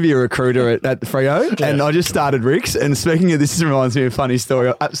recruiter at Freo, and I just started Rick's. And speaking of this, reminds me of a funny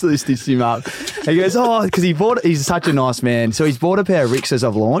story. I absolutely stitched him up. He goes, because he's such a nice man. So he's bought a pair of Rick's as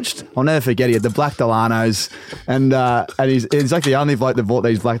I've launched. I'll never forget. He had the black Delanos, and he's like the only bloke that bought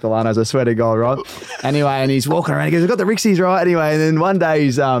these black Delanos. I swear to God, right? Anyway, and he's walking around. He goes, "I got the Rixies right." Anyway, and then one day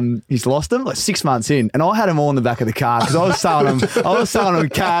he's lost them like 6 months in, and I had them all in the back of the car because I was selling them. I was selling them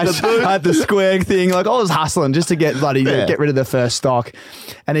cash. I had the square thing. Like I was hustling just to get get rid of the first stock.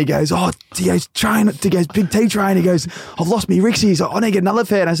 And he goes, he goes, Big T train. He goes, "I've lost me Rixies. I need to get another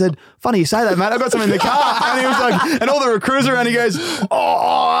pair." And I said, "Funny you say that, mate. I got some in the car." And he was like, and all the recruiters around, he goes, "Oh,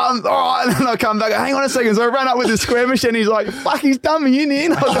 all right." And then I come back, "Hang on a second." So I ran up with the square machine. He's like, "Fuck, he's done me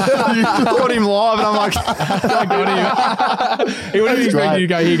in." I got him live, and I'm like, I got him. He wouldn't expect you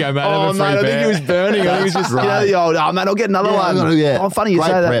to go, "Here you go, mate." "Oh, mate, I think he was burning." I think he was just, the old, "Oh, mate, I'll get another one." Oh, funny you say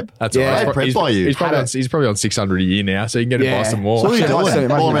that. That's Yeah. right. Prep by you. He's probably on 600 a year now, so you can get him buy some more. So what are you Yeah.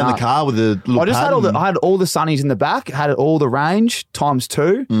 doing? All around the car with the little I just pad had I had all the sunnies in the back, had all the range times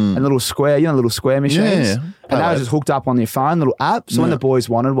 2, and little square, little square machines. Yeah. And that was just hooked up on your phone, little app. So when the boys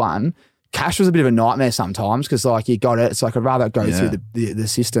wanted one, cash was a bit of a nightmare sometimes because like you got it. It's like I'd rather go through the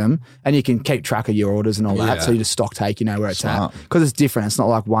system, and you can keep track of your orders and all that. So you just stock take, where it's at because it's different. It's not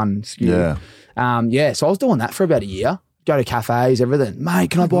like one SKU. So I was doing that for about a year. Go to cafes, everything.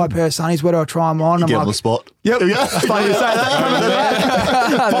 "Mate, can I buy a pair of sunnies? Where do I try them on?" Get I'm on the like, spot. "Yep." Funny you say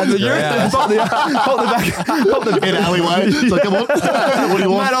that. Pop the urine, pop the back, pop the In alleyway. It's like, come on. What do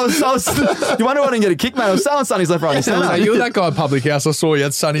you want? Mate, I was you wonder why I didn't get a kick, mate. I was selling sunnies left, right, and So centre. you were that guy at Public House. I saw you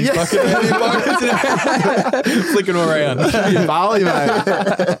had Sunny's bucket flicking around. In Bali, mate.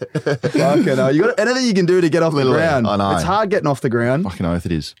 Fucking hell. You got anything you can do to get off Literally, the ground. I know. It's hard getting off the ground. Fucking oath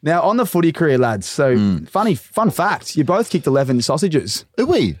it is. Now, on the footy career, lads. So, fun fact. You both kicked 11 sausages. Are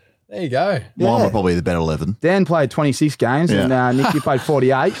we? There you go. Mine were probably the better 11. Dan played 26 games and Nick, you played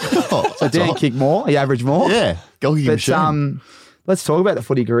 48. So Dan kicked more. He averaged more. Yeah. Go get machine. Let's talk about the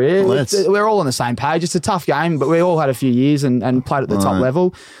footy career. We're all on the same page. It's a tough game, but we all had a few years and played at the top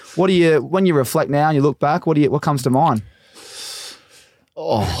level. When you reflect now and you look back, what comes to mind?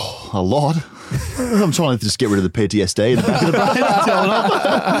 Oh, a lot. I'm trying to just get rid of the PTSD in the back of the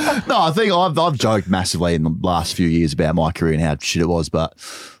brain. No, I think I've joked massively in the last few years about my career and how shit it was, but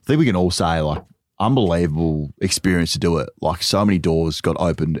I think we can all say like unbelievable experience to do it. Like so many doors got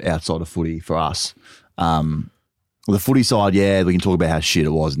opened outside of footy for us. The footy side, we can talk about how shit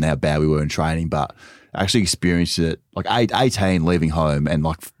it was and how bad we were in training, but actually experienced it like 18 leaving home and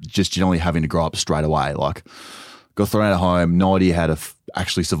like just generally having to grow up straight away. Like got thrown out of home, no idea how to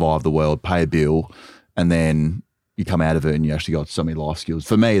actually survive the world, pay a bill, and then you come out of it and you actually got so many life skills.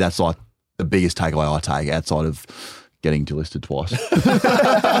 For me, that's like the biggest takeaway I take outside of getting delisted twice.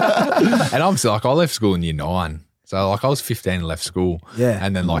 And I'm like, I left school in year 9. So like I was 15 and left school. Yeah.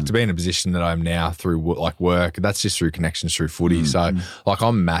 And then like to be in a position that I'm now through like work, that's just through connections through footy. So like I'm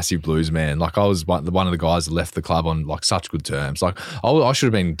a massive Blues man. Like I was one of the guys that left the club on like such good terms. Like I should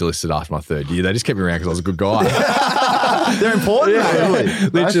have been delisted after my 3rd year. They just kept me around because I was a good guy. They're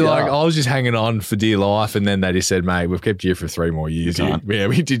important. Literally, like I was just hanging on for dear life, and then they just said, "Mate, we've kept you here for 3 more years.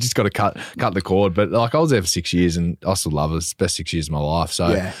 We just got to cut the cord." But like I was there for 6 years, and I still love it. It's the best 6 years of my life. So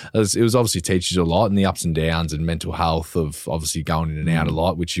it was obviously teaches you a lot, and the ups and downs and mental health of obviously going in and out a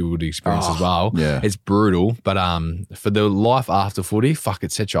lot, which you would experience as well. Yeah. It's brutal, but for the life after footy,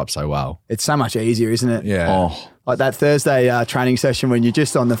 it sets you up so well. It's so much easier, isn't it? Yeah. Like that Thursday training session when you're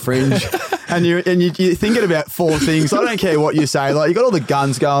just on the fringe and you're thinking about 4 things. I don't care what you say. Like you got all the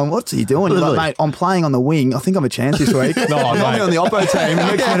guns going. What's he doing? You're like, mate, I'm playing on the wing. I think I'm a chance this week. No, I'm mate. on the oppo team.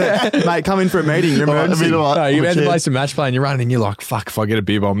 Next minute, mate, come in for a meeting. Emergency. No, you're about to play some match play and you're running and you're like, fuck, if I get a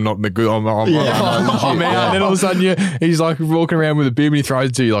bib, I'm not in the good. I'm out. And then all of a sudden he's like walking around with a bib and he throws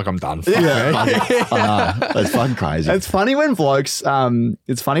it to you like, I'm done. Fuck, That's fucking crazy. It's funny when blokes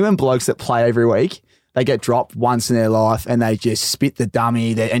that play every week, they get dropped once in their life and they just spit the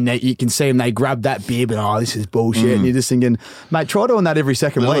dummy you can see them, they grab that bib and, this is bullshit. And you're just thinking, mate, try doing that every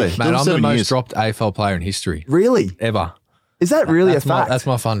second week. Mate, I'm the 7 most years. dropped AFL player in history. Really? Ever. Is that really a fact? That's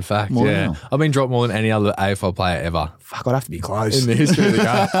my fun fact, Wow. I've been dropped more than any other AFL player ever Fuck, I'd have to be close. in the history of the game.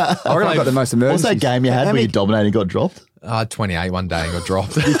 I reckon I've got the most emergencies. What's that game you had where you dominated and got dropped? I had 28 one day and got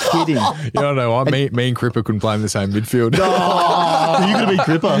dropped. You're kidding. You don't know what? Me and Cripper couldn't play in the same midfield. Oh, you could have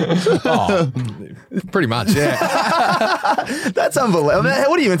been Cripper. Pretty much, yeah. That's unbelievable.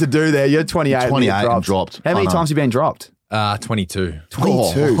 What are you meant to do there? You're 28. 28 and dropped. How many I know. times have you been dropped? 22.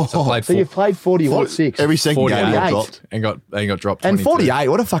 22. So I played So you've played 40, what, 6? Every second game 48. got dropped. and got dropped. And 22. 48,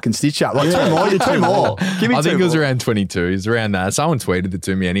 what a fucking stitch up. Like two more, you're two more. Give me I two think it was more. around 22. It was around that. Someone tweeted it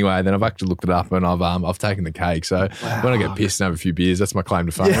to me anyway. Then I've actually looked it up and I've taken the cake. So when I get pissed and have a few beers, that's my claim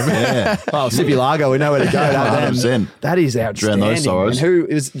to fame. Yeah. Oh, Sippy Largo, we know where to go. don't we? 100%. That is outstanding. those sorrows.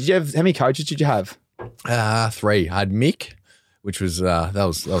 And how many coaches did you have? 3. I had Mick, which was that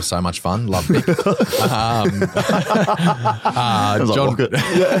was so much fun. Love Mick.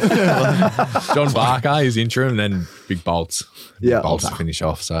 John Barker, he's interim, and then Big Bolts. Yeah. Bolts to finish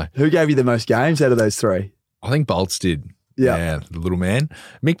off. So Who gave you the most games out of those 3? I think Bolts did. Yeah. The little man.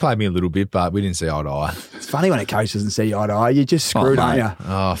 Mick played me a little bit, but we didn't see eye to eye. It's funny when a coach doesn't see eye to eye. You're just screwed, mate. aren't you?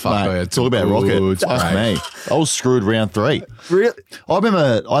 Oh, fuck. Mate, I had talk some about good Rocket. That's breaks. me. I was screwed round 3. Really? I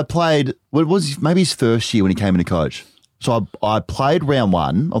remember I played, what was maybe his first year when he came into coach. So I played round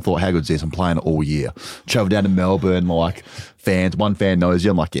 1. I thought, how good's this? I'm playing it all year. Travelled down to Melbourne, like fans. One fan knows you.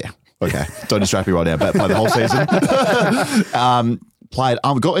 I'm like, yeah, okay. Don't distract me right now. But play the whole season.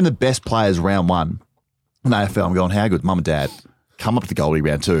 Got in the best players round 1 in the AFL. I'm going, how good? Mum and Dad. Come up to the goalie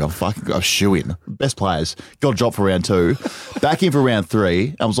round 2. I'm shoo-in. Best players. Got a drop for round 2. Back in for round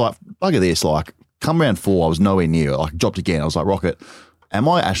 3. I was like, bugger this. Like, come round 4, I was nowhere near. Like, dropped again. I was like, Rocket, am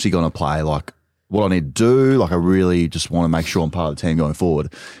I actually going to play like what I need to do? Like, I really just want to make sure I'm part of the team going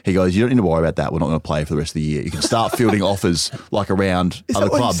forward. He goes, you don't need to worry about that. We're not going to play for the rest of the year. You can start fielding offers like around Is other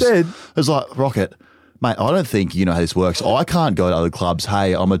that what clubs. he said? I was like, Rocket, mate, I don't think you know how this works. I can't go to other clubs.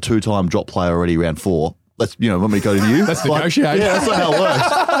 Hey, I'm a 2-time drop player already round 4. Let's, want me to go to you? Let's Like, negotiate. Yeah, that's not how it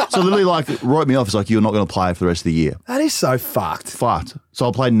works. So literally, like, wrote me off. It's like, you're not going to play for the rest of the year. That is so fucked. Fucked. So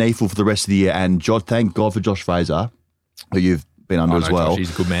I played NEFL for the rest of the year, and thank God for Josh Fraser, who you've been under as well. Josh,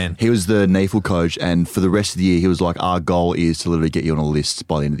 he's a good man. He was the NEFL coach, and for the rest of the year, he was like, our goal is to literally get you on a list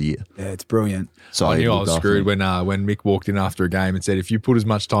by the end of the year. Yeah, it's brilliant. So I he knew I looked was after screwed me. when Mick walked in after a game and said, if you put as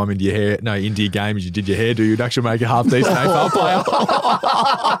much time into your game as you did your hairdo, you'd actually make a half decent AFL player.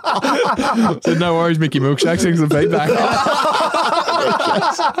 Said, no worries, Mickey Milkshake. Thanks for the feedback.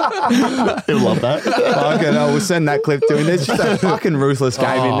 He'll love that. Fucking hell, we'll send that clip to him. There's just a fucking ruthless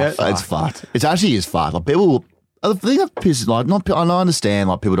game in there. It's fucked. It's actually is fucked. Like people, I think that pisses like not. I understand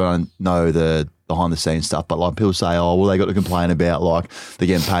like people don't know the behind the scenes stuff, but like people say, oh, well, they got to complain about like they're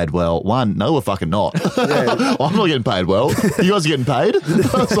getting paid well. One, no, we're fucking not. I'm not getting paid well. You guys are getting paid.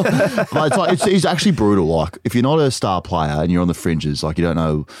 It's actually brutal. Like if you're not a star player and you're on the fringes, like you don't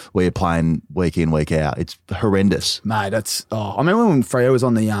know where you're playing week in, week out. It's horrendous. Mate, that's. I remember when Freo was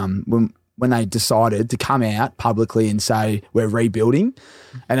on the when they decided to come out publicly and say we're rebuilding,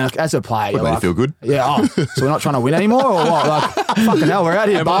 and like, as a player, Made you feel good? Yeah. So we're not trying to win anymore, or what? Like fucking hell, we're out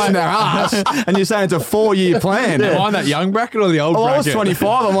here busting our ass, and you're saying it's a 4-year plan. Am I in that young bracket or the old Well, I was bracket?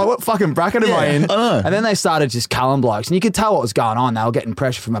 25. I'm like, what fucking bracket am I in? I know. And then they started just culling blokes, and you could tell what was going on. They were getting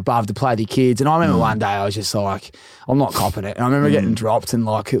pressure from above to play their kids. And I remember one day I was just like, I'm not copping it. And I remember getting dropped, and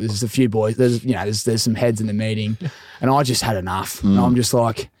like it was a few boys. There's some heads in the meeting, and I just had enough. And I'm just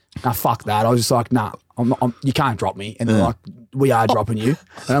like, nah, fuck that. I was just like, nah, you can't drop me. And they're like, we are dropping you.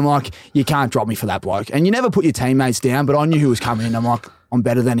 And I'm like, you can't drop me for that bloke. And you never put your teammates down, but I knew who was coming in. I'm like, I'm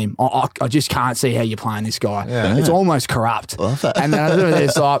better than him. I just can't see how you're playing this guy. It's almost corrupt. And then I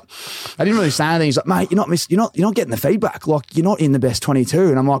was like, I didn't really say anything. He's like, mate, you're not getting the feedback. Like, you're not in the best 22.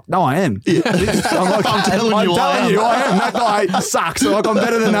 And I'm like, no, I am. I'm like, I'm telling you, I am. That guy sucks. So like, I'm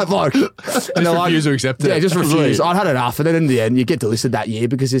better than that bloke. And they're like, refuse to accept it. Yeah, just refuse. I'd had enough. And then in the end, you get delisted that year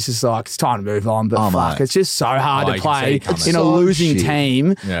because it's just like, it's time to move on. But fuck, mate. it's just so hard Oh, to you can see play it coming. in a So losing shit.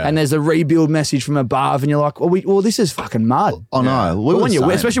 team. Yeah. And there's a rebuild message from above. And you're like, well, this is fucking mud. I know. We But were when the you, same.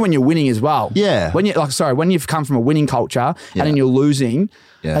 especially when you're winning as well. Yeah. When you've come from a winning culture and then you're losing,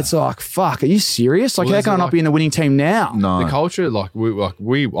 it's like, fuck, are you serious? Like, Well, how is can I it not like- be in the winning team now? No. The culture, I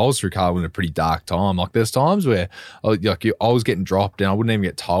was through Carlton in a pretty dark time. Like there's times where I was getting dropped and I wouldn't even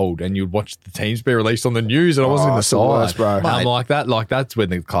get told, and you'd watch the teams be released on the news, and I wasn't in the it's the side. worst, bro. And I'm like that. Like that's when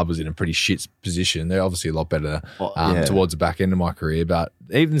the club was in a pretty shit position. They're obviously a lot better towards the back end of my career, but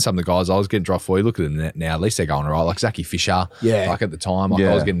even some of the guys I was getting dropped for, you look at them now, at least they're going all right. Like Zachy Fisher, like at the time,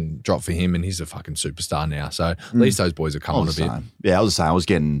 I was getting dropped for him, and he's a fucking superstar now. So at least those boys have come on a bit. Yeah, I was the same. I was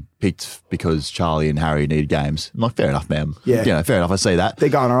getting picked because Charlie and Harry needed games. I'm like, fair enough, man. Yeah. Fair enough. I see that. They're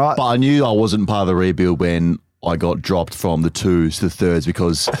going all right. But I knew I wasn't part of the rebuild when I got dropped from the 2s to the 3rds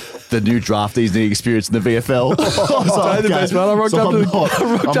because the new draftees need experience in the VFL. the best one. I rocked up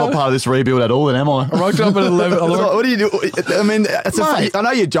I'm not part of this rebuild at all, then, am I? I rocked up at 11. What do you do? I mean, I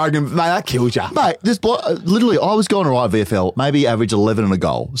know you're joking, but mate, that kills you. Mate, literally, I was going all right VFL, maybe average 11 and a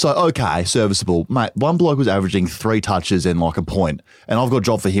goal. So, okay, serviceable. Mate, one bloke was averaging 3 touches and like a point, and I've got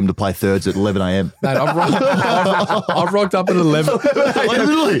dropped for him to play 3rds at 11 a.m. Mate, I've rocked up at 11.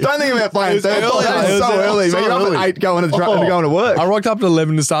 Literally. Don't think about playing third. It's so early. Man. You're up at 8 going to work. I rocked up at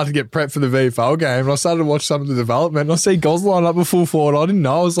 11 to start to get prepped for the VFL game, and I started to watch some of the development, and I see Goz line up a full forward. I didn't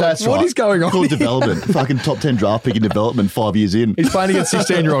know. I was like, what is going on? Called development. Fucking top 10 draft pick in development 5 years in. He's playing against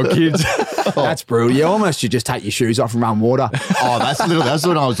 16-year-old kids. That's brutal. You almost should just take your shoes off and run water. That's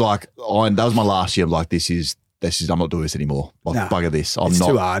when I was like, that was my last year. I'm like, this is, I'm not doing this anymore. Like, bugger this.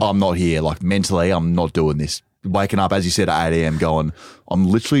 Too hard. I'm not here. Like, mentally, I'm not doing this. Waking up, as you said, at 8 a.m. going, I'm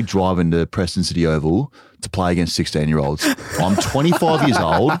literally driving to Preston City Oval to play against 16-year-olds. I'm 25 years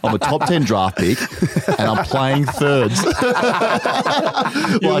old. I'm a top 10 draft pick, and I'm playing 3rds.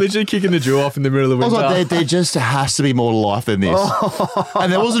 You're literally kicking the dew off in the middle of the winter. I was like, there just has to be more to life than this.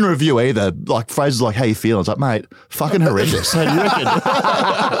 And there wasn't a review either. Like, Fraser's like, how you feeling? I was like, mate, fucking horrendous. How do you reckon?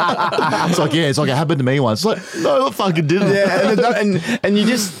 It's like, yeah, it's like it happened to me once. It's like, no, it fucking didn't. Yeah, and you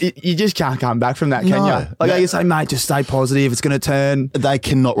just can't come back from that, can you? Like you say, mate, just stay positive. It's going to turn. They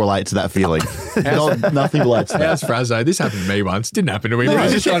cannot relate to that feeling. Nothing relates to that. How's Fraser? This happened to me once. Didn't happen to me. I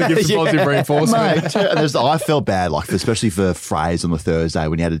was just trying to give some positive reinforcement. Mate, I felt bad, like especially for Fraser on the Thursday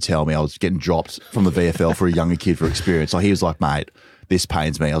when he had to tell me I was getting dropped from the VFL for a younger kid for experience. Like he was like, mate, this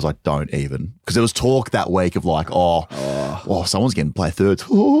pains me. I was like, don't even. Because there was talk that week of like, someone's getting to play 3rds.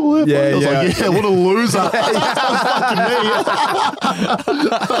 I was like, yeah, what a loser.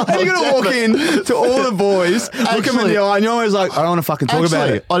 And you're going to walk in to all the boys, look them in the eye, and you're always like, I don't want to fucking talk about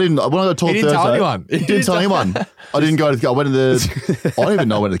it. I didn't. When I got talked He didn't tell anyone. He didn't tell anyone. I didn't go to. I went to the. I don't even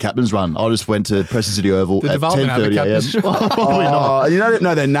know when the captain's run. I just went to Preston City Oval at 10:30 a.m. Probably not. You don't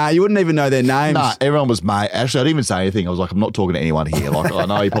know their name. You wouldn't even know their names. Nah, everyone was mate. Actually, I didn't even say anything. I was like, I'm not talking to anyone here. Like, I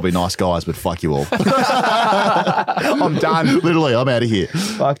know you're probably nice guys, but fuck you all. I'm done. Literally, I'm out of here.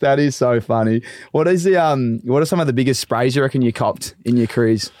 Fuck, that is so funny. What are some of the biggest sprays you reckon you copped in your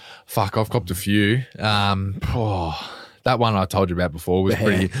careers? Fuck, I've copped a few. That one I told you about before was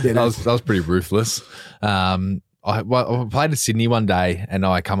pretty. That was pretty ruthless. I played at Sydney one day and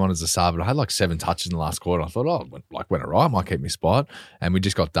I come on as a sub and I had like 7 touches in the last quarter. I thought, went all right, might keep me spot. And we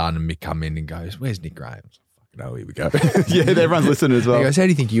just got done and Mick come in and goes, where's Nick Graham? No, here we go. Yeah, everyone's listening as well. He goes, how do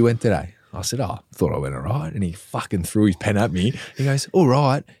you think you went today? I said, thought I went all right. And he fucking threw his pen at me. He goes, all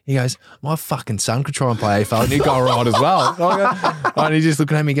right. He goes, my fucking son could try and play AFL and he'd go all right as well. And he's just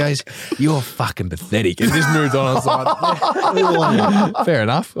looking at me and goes, you're fucking pathetic. And just moved on. I was like, fair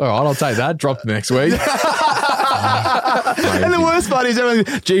enough. All right, I'll take that. Dropped next week. And the worst part is everyone,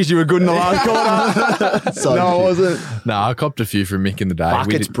 geez, you were good in the last quarter. No, I wasn't. No, I copped a few from Mick in the day.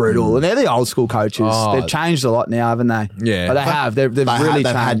 Fuck, it's brutal. And they're the old school coaches. They've changed a lot now, haven't they? Yeah. But they have. They've really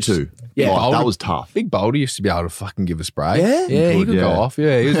they've had changed. to. Yeah. Like, that was tough. Big Boulder used to be able to fucking give a spray. Yeah? He could go off.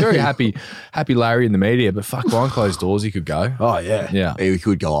 Yeah, he was very happy Larry in the media, but fuck, behind closed doors he could go. Oh, yeah. Yeah. He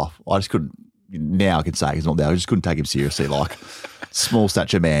could go off. I just couldn't. Now I can say he's not there. I just couldn't take him seriously. Like, small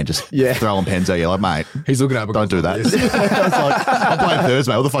stature man just throwing pens at you. Like, mate, he's looking at me. Don't do that. It's like, I'm playing thirds,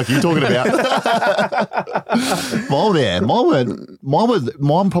 mate. What the fuck are you talking about?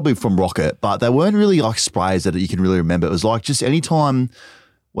 Mine probably from Rocket, but they weren't really like sprays that you can really remember. It was like just any time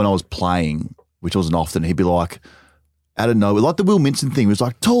when I was playing, which wasn't often, he'd be like, out of nowhere, like the Will Minson thing, was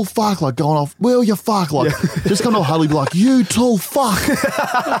like, tall fuck, like going off, Will, you fuck, like just come to a huddle, be like, you tall fuck.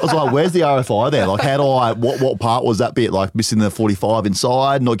 I was like, where's the RFI there? Like, how do I, what part was that bit? Like missing the 45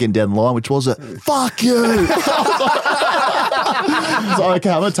 inside, not getting down the line, which was it? Fuck you. So, okay,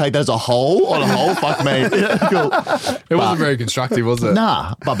 I'm going to take that as a whole, fuck me. Yeah, cool. It wasn't very constructive, was it?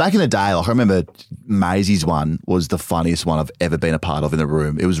 Nah, but back in the day, like I remember Maisie's one was the funniest one I've ever been a part of in the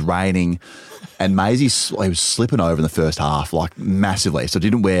room. It was raining. And Maisie, he was slipping over in the first half, like massively. So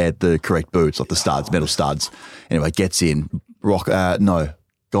didn't wear the correct boots, like the studs, metal studs. Anyway, gets in. Guy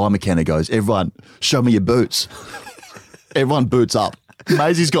McKenna goes, everyone, show me your boots. Everyone boots up.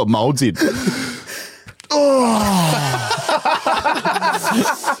 Maisie's got moulds in.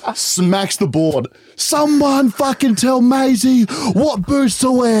 Smacks the board. Someone fucking tell Maisie what boots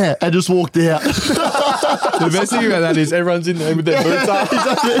to wear. And just walked out. The best thing about that is everyone's in there with their boots up.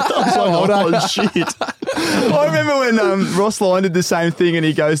 Oh, shit. I remember when Ross Lyon did the same thing and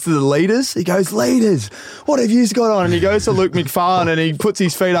he goes to the leaders. He goes, leaders, what have you got on? And he goes to Luke McFarlane and he puts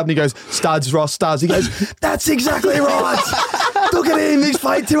his feet up and he goes, studs, Ross, studs. He goes, that's exactly right. look at him. He's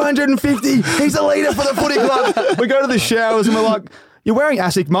played 250. He's a leader for the footy club. We go to the showers and we're like, you're wearing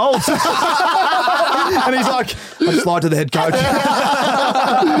ASIC molds. And he's like, I slide to the head coach.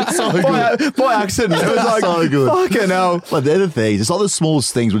 So good. By accident. It was like, So good. fucking hell. But they're the things. It's like the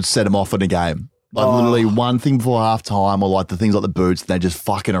smallest things would set them off in a game. Like literally one thing before half time, or like the things like the boots, they just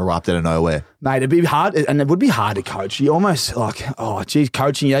fucking erupt out of nowhere. Mate, it'd be hard, and it would be hard to coach. You almost like, oh, geez,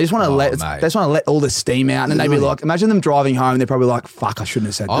 coaching. You just want to mate. they just want to let all the steam out, and then they'd be like, imagine them driving home. They're probably like, fuck, I shouldn't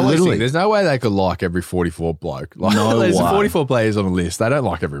have said I that. always Literally. think there's no way they could like every 44 bloke. Like, No there's way. 44 players on the list. They don't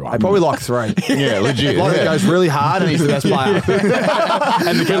like everyone. They probably like 3. Yeah, legit. Like that goes really hard, and he's the best player.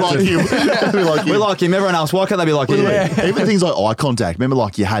 And we like him. We like him. We like him. Everyone else, why can't they be like him? Even things like eye contact. Remember,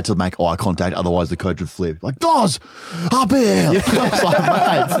 like you had to make eye contact, otherwise the coach would flip. Like, Dawes, up here. I was like,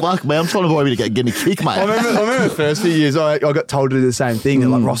 mate, fuck, man, I'm trying to avoid me to get a kick, mate. I remember the first few years, I got told to do the same thing. They're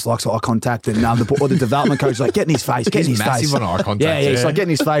like, Ross likes eye contact, and the development coach is like, get in his face, get in his massive face. on eye contact, Yeah, he's yeah. like, get in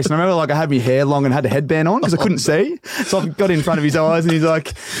his face. And I remember, like, I had my hair long and had a headband on because I couldn't see. So I got in front of his eyes, and he's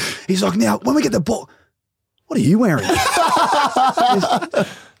like, now when we get the ball, what are you wearing?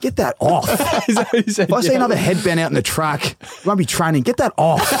 Get that off. If I see another headband out in the track, you won't be training. Get that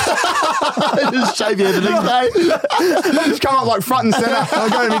off. Just shave your head the next day. I just come up like front and centre. I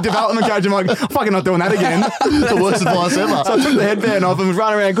go to my development coach. I'm like, I'm fucking not doing that again. The worst advice ever. So I took the headband off and was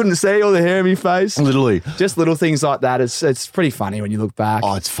running around, couldn't see all the hair in my face. Literally. Just little things like that. It's pretty funny when you look back.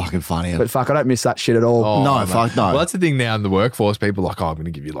 Oh, it's fucking funny. But fuck, I don't miss that shit at all. Oh, No, mate. fuck no. Well, that's the thing now in the workforce. People are like, I'm going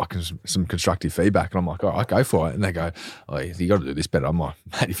to give you like some constructive feedback. And I'm like, all right, go for it. And they go, oh, you got to do this better. I'm like,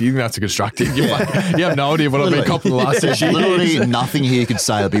 mate, if you're going to constructive, you have no idea what I've been copping the last 6 years. Literally nothing here could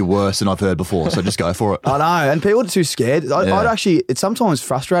say it'd be worse than I've heard before. So just go for it. I know, and people are too scared. I'd actually, it's sometimes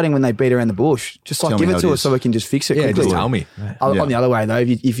frustrating when they beat around the bush. Just like Tell give me it how to it us is. so we can just fix it Yeah, quickly. just tell me. On the other way though,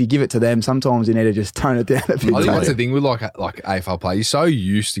 if you give it to them, sometimes you need to just tone it down a bit. I think that's the thing with like AFL players. You're so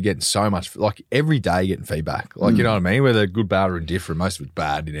used to getting so much, like every day getting feedback. Like, you know what I mean? Whether good, bad, or indifferent. Most of it's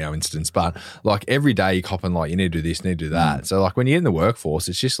bad in our instance, but like every day you're copping like you need to do this, need to do that. So like when you get in the workforce,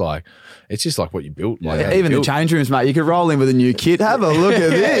 it's just like what you built. Like, how you Even the built. change rooms, mate. You could roll in with a new kit. Have a look at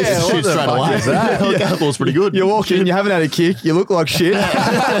this. Shoot straight away. That ball's pretty good. You walk in, you haven't had a kick, you look like shit.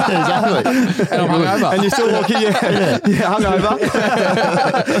 Exactly. And I'm hungover. And you still walk in, yeah,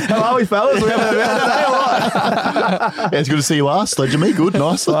 hungover. How are we, fellas? We having a bad day or what? Yeah, it's good to see you last. Sledge me. Good.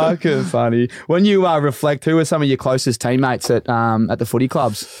 Nice. Fucking funny. When you reflect, who are some of your closest teammates at the footy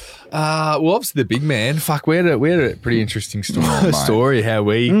clubs? Well, obviously the big man. Fuck, we had a pretty interesting story how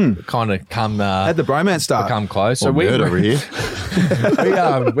we kind of come At the bromance start. become close. So So we over here.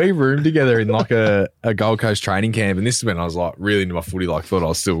 we roomed together in like a Gold Coast training camp, and this is when I was like really into my footy. Like thought I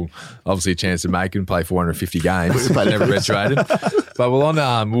was still obviously a chance to make and play 450 games. Never graduated, but we're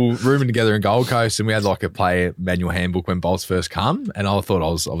on we were rooming together in Gold Coast, and we had like a player manual handbook when Bolts first come, and I thought I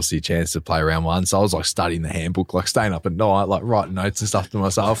was obviously a chance to play round one, so I was like studying the handbook, like staying up at night, like writing notes and stuff to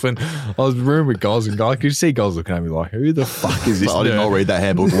myself, and I was rooming with Goz, and I could see Goz looking at me like, who the fuck is this? I did nerd? not read that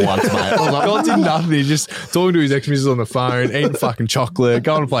handbook once, mate. I was like, God did nothing. He's just talking to his ex-missus on the phone, eating fucking chocolate,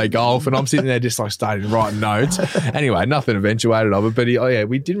 going to play golf, and I'm sitting there just like starting writing notes. Anyway, nothing eventuated of it, but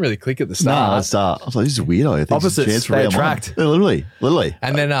we didn't really click at the start. No, that's I was like, this is weirdo. I think Opposites, it's a chance for they round one. attract. Yeah, literally.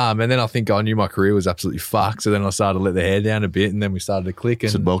 And then I think I knew my career was absolutely fucked. So then I started to let the hair down a bit, and then we started to click.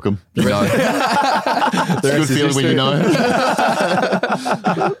 And Said welcome. the rest- It's a good feeling when you know.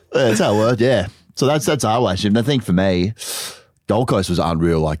 That's how it worked, yeah. So that's our relationship. And I think for me, Gold Coast was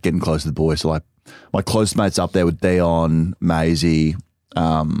unreal, like getting close to the boys. So like my close mates up there with Dion, Maisie,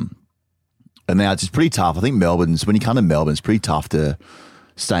 and now it's just pretty tough. I think when you come to Melbourne, it's pretty tough to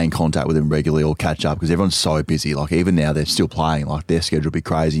stay in contact with them regularly or catch up because everyone's so busy. Like even now they're still playing. Like their schedule will be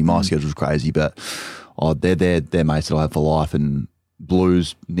crazy. My schedule's crazy, but they're mates that I have for life. And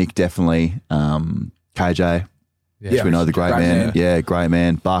Blues, Nick definitely, KJ. Yeah, we know the great great man. man. Yeah, great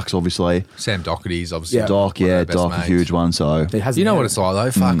man. Bucks, obviously. Sam Doherty's obviously. Yeah. Doc, one of yeah, our best Doc, a mates. huge one. So You know what it's like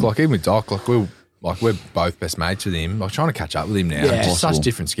though? Fuck, like even with Doc, we're both best mates with him. Like trying to catch up with him now. Yeah. Just such Impossible.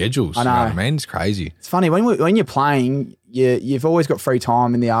 different schedules. I You know know. what I mean? It's crazy. It's funny when you're playing, you've always got free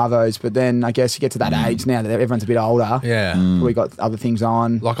time in the arvos, but then I guess you get to that age now that everyone's a bit older. Yeah. We got other things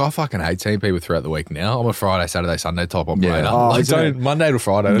on. Like I fucking hate seeing people throughout the week now. I'm a Friday, Saturday, Sunday type operator. Yeah. Oh, Like, isn't don't, Monday to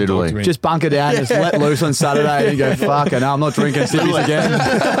Friday, don't Literally. talk to me. Just bunker down, just let loose on Saturday and go, fuck it, I'm not drinking sippies again.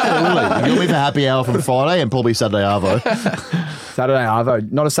 Literally, you'll be for happy hour from Friday and probably Saturday Arvo. Saturday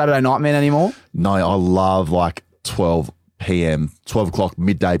arvo, not a Saturday night man anymore. No, I love like 12 p.m., 12 o'clock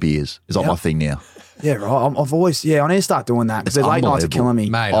midday beers. Is like my thing now. Yeah, right. I've always, I need to start doing that because the late nights are killing me.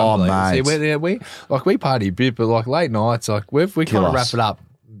 Mate, Oh, unbelievable. mate. See, we party a bit, but like late nights, like we kind of us. wrap it up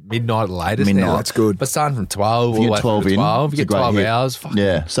midnight at the latest. Midnight. now. That's good. But starting from 12 all If the you way get through 12 to in, 12, you it's a get great 12 hit. hours. Fuck.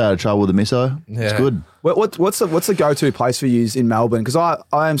 Yeah, stay out of trouble with the misso. It's Yeah. good. What's the go-to place for you in Melbourne? Because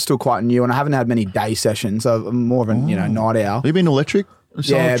I am still quite new and I haven't had many day sessions. So I'm more of a night owl. Have you been electric?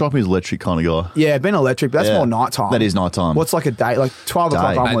 Yeah. Drop me as electric kind of guy. Yeah, been electric, but that's Yeah. more nighttime. That is nighttime. What's like a day, like 12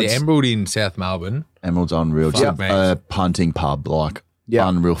 o'clock Day. Mate, onwards? the Emerald in South Melbourne, Emerald's unreal. Just Fuck, a man. punting pub, like Yeah.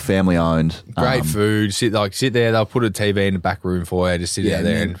 unreal, family owned. great food. Sit there. They'll put a TV in the back room for you. Just sit out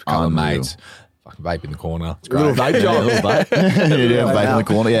there and a couple of unreal. mates. Fucking vape in the corner. It's A little great. vape Yeah, a job. little vape. yeah, vape in the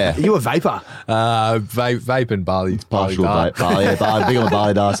corner. Yeah, Are you a vapor? Vape and barley. partial dart. vape. Barley, yeah, big on the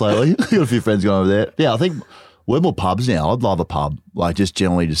barley dance lately. Got a few friends going over there. Yeah, I think we're more pubs now. I'd love a pub, like just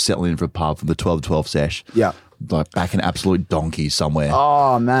generally just settling in for a pub from the 12 to 12 sesh. Yeah. Like back in absolute donkeys somewhere.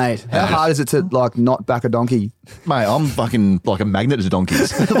 Oh, mate. How hard is it to like not back a donkey? Mate, I'm fucking like a magnet to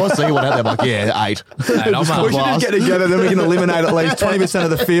donkeys. If I see one out there, I'm like, yeah, 8. Mate, I'm We should just get together, then we can eliminate at least 20%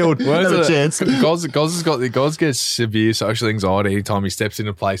 of the field. Have a chance. Goz gets severe social anxiety anytime he steps in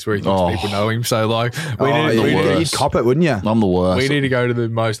a place where he thinks Oh. people know him. So like, we Oh, need the you'd worst. cop it, wouldn't you? I'm the worst. we need to go to the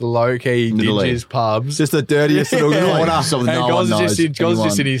most low key, Literally. dingiest pubs. Just the dirtiest little corner. So And no Goz one is knows God's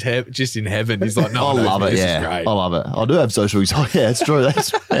just anyone. just in heaven. He's like, no, I one knows love me. it. This is Yeah, great. I love it. I do have social anxiety. Yeah, it's true.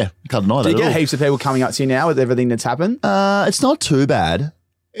 That's can't deny that. Do you at get all. heaps of people coming up to you now with everything that's happened? It's not too bad.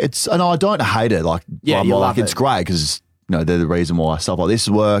 And I don't hate it. Like, Yeah, I'm you like love it's it. great because they're the reason why stuff like this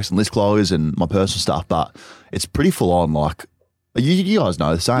works and list close and my personal stuff. But it's pretty full on. Like you guys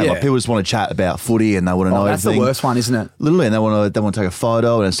know the same. Yeah. Like people just want to chat about footy and they want to know That's the everything. worst one, isn't it? Literally, and they want to take a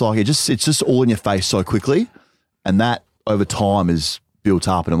photo, and it's like it's just all in your face so quickly, and that over time is built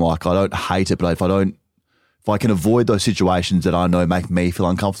up. And I'm like, I don't hate it, but if I can avoid those situations that I know make me feel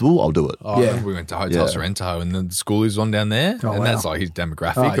uncomfortable, I'll do it. Oh, Yeah. we went to Hotel Yeah. Sorrento and the school is on down there. Oh, and that's wow. like his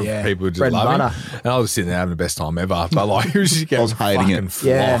demographic Oh, yeah. of people who just Bread and love him. butter. And I was sitting there having the best time ever. But like, he was just getting was hating fucking it. flocked.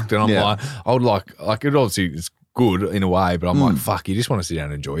 Yeah. And I'm Yeah. like, I would like it obviously it's good in a way, but I'm like, fuck, you just want to sit down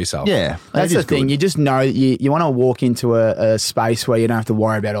and enjoy yourself. Yeah, That's it the is thing. good. You just know you want to walk into a space where you don't have to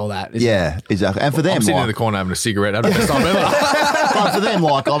worry about all that. Yeah, exactly. And for them, I'm sitting in like, the corner having a cigarette, having the best time ever. but for them,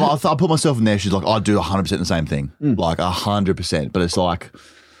 like I put myself in their shoes. Like I do 100% the same thing, Mm. like 100%. But it's like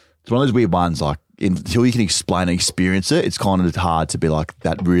it's one of those weird ones. Like until you can explain and experience it, it's kind of hard to be like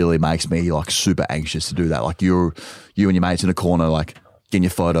that. Really makes me like super anxious to do that. Like you and your mates in a corner, like getting your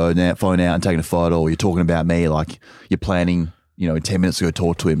phone out and taking a photo, or you're talking about me, like you're planning. In 10 minutes to go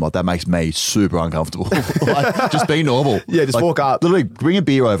talk to him, like that makes me super uncomfortable. Like, just be normal. Yeah, just Like, walk up. Literally, bring a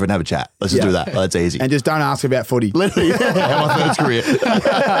beer over and have a chat. Let's just Yeah. do that. That's easy. And just don't ask about footy. Literally, yeah, my first career.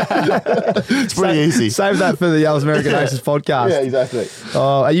 It's pretty easy. Save that for the Yells American Aces podcast. exactly.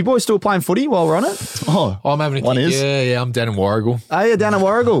 Are you boys still playing footy while we're on it? Oh, I'm having a One kick. is. Yeah, I'm down in Warrigal. Are you down at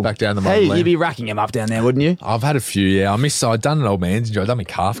Warrigal? Back down the Hey, motherland. you'd be racking him up down there, wouldn't you? I've had a few, yeah. I'd done an old man's injury. I done my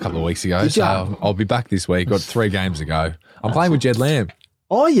calf a couple of weeks ago. Did So ya? I'll be back this week. Got 3 games to go. I'm playing with Jed Lamb.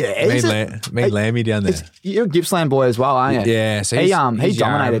 Oh yeah, Me is and, it? me and Lammy down there. You're a Gippsland boy as well, aren't you? Yeah, so he he's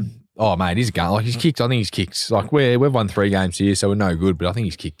dominated. Oh mate, he's a gun. Like he's kicked. I think he's kicked. Like we've won 3 games here, so we're no good. But I think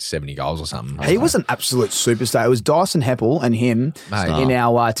he's kicked 70 goals or something. He was an absolute superstar. It was Dyson Heppel and him Mate. in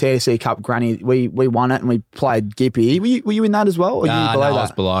our TSC Cup granny. We won it and we played Gippy. Were you in that as well? Or were you No, below I that?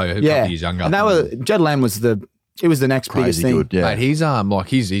 was below. A couple Yeah, of years younger. and they were Jed Lamb was the next biggest crazy thing. good. Yeah. Mate, he's like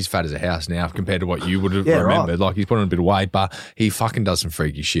he's fat as a house now compared to what you would have Yeah, right. remembered. Like he's put on a bit of weight, but he fucking does some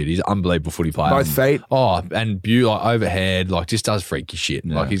freaky shit. He's an unbelievable footy player. Both feet. Oh, and like overhead, like just does freaky shit.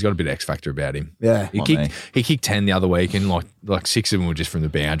 Like he's got a bit of X factor about him. Yeah. He Like kicked me. he kicked 10 the other week, and like 6 of them were just from the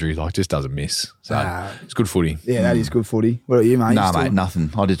boundary. Like just doesn't miss. So Ah. it's good footy. Yeah, that is good footy. What about you, mate? Nah, You still- mate,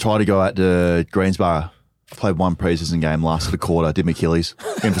 nothing. I did try to go out to Greensboro. I played 1 preseason game, lasted a quarter, did my Achilles,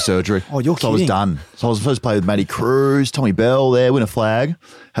 in for surgery. Oh, you're So I was kidding. done. So I was supposed to play with Matty Cruz, Tommy Bell there, win a flag,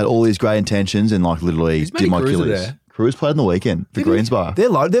 had all these great intentions, and like literally Is Matty did my Cruz Achilles. there? Cruz played on the weekend for Greensboro. They've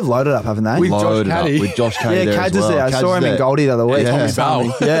loaded up, haven't they? With Josh Loaded up Caddy. with Josh Caddy yeah, there Cad's as is well. there. I Cad's saw him in there. Goldie the other week. Yeah. Tommy Bell. Bell.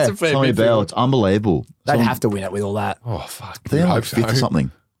 Yeah, That's a fair Tommy midfield. Bell, it's unbelievable. they'd Some- have to win it with all that. Oh fuck. They're I like hope 5th or so.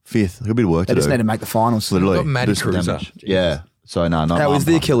 something. 5th. A bit of work They to just do. need to make the finals. Literally. Got Matty do some Cruz damage. up. Yeah. So no, no. How is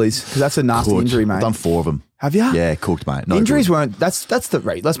the Achilles? Because that's a nasty Cooked. injury, mate. I've done 4 of them. Have you? Yeah, cooked, mate. No Injuries good. weren't. That's the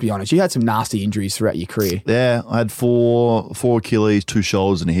rate. Let's be honest. You had some nasty injuries throughout your career. Yeah, I had four Achilles, 2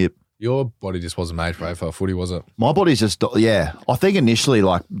 shoulders, and a hip. Your body just wasn't made for AFL footy, was it? My body's just, yeah. I think initially,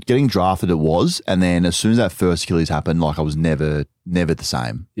 like, getting drafted it was, and then as soon as that first Achilles happened, like, I was never the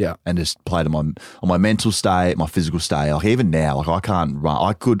same. Yeah. And just played on my mental state, my physical state. Like, even now, like, I can't run.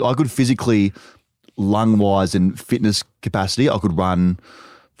 I could physically, lung-wise and fitness capacity, I could run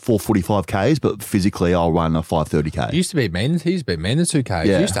 4:45 Ks, but physically I'll run a 5:30 He K. used to beat men. He used to beat men in 2K.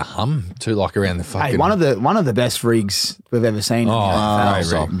 Yeah. He used to hum to like around the fucking. Hey, one of the best rigs we've ever seen. Oh,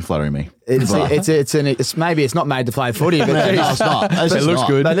 Stop, you're flattering me. It's maybe it's not made to play footy, but No, geez. it's not. It's It just looks not.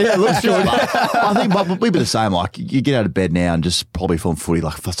 good. But it looks good. I think but we'd be the same. Like you get out of bed now and just probably from footy,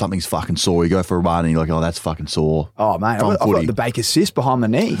 like something's fucking sore. You go for a run and you're like, oh, that's fucking sore. Oh mate, From I've got footy. the Baker cyst behind my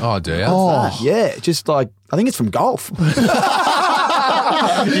knee. Oh, do you? Yeah, just like I think it's from golf. You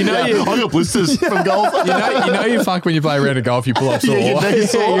know, I got blisters from golf. you know, you fuck when you play a round of golf. You pull off sore. your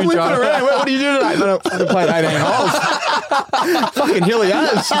knee's sore. You're Whip it trying- around. What do you do today? No, I played 18 holes. Fucking hilly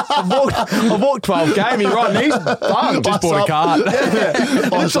as. I've walked 12K. Me right knee's bung. Just bought a cart.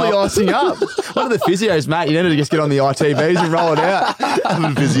 Literally icing up. One of the physios, mate, you need to just get on the ITVs and roll it out. I'm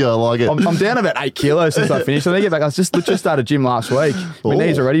a physio, I like it. I'm down about 8 kilos since I finished. I need to get back. I just literally started gym last week. My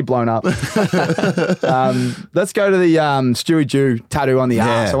knees are already blown up. Let's go to the Stewie Jew tattoo on the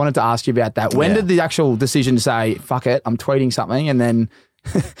arse. I wanted to ask you about that. When did the actual decision to say, fuck it, I'm tweeting something, and then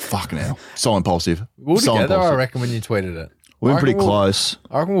Fucking hell. So impulsive. We were so together, I impulsive. reckon, when you tweeted it. We were pretty reckon close.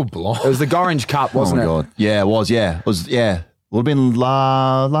 I reckon we're blind. it was the Gorringe Cup, Oh wasn't my it? god. Yeah, it was. Yeah, it was. Yeah, would have been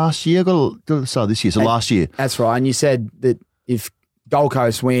last year. Got to start this year. So last year, That's right. And you said that if Gold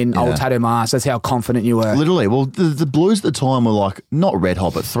Coast win, I will tattoo my ass. That's how confident you were. literally. Well, the Blues at the time were like not red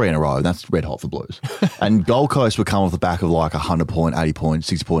hot, but 3 in a row. That's red hot for Blues. And Gold Coast were coming off the back of like 100 point, 80 point,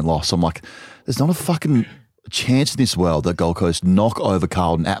 60 point loss. So I'm like, there's not a fucking chance in this world that Gold Coast knock over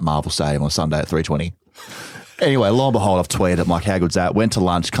Carlton at Marvel Stadium on Sunday at 3:20. Anyway, lo and behold, I've tweeted, I'm like, how good's that? Went to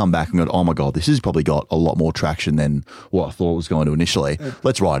lunch, come back and go, oh my God, this has probably got a lot more traction than what I thought it was going to initially.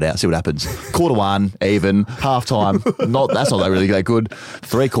 Let's ride it out, see what happens. Quarter one, even, halftime, that's not really that good.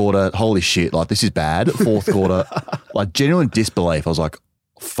 3/4, holy shit, like this is bad. Fourth quarter, like genuine disbelief. I was like,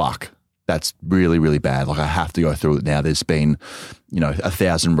 fuck, that's really, really bad. Like I have to go through it now. There's been,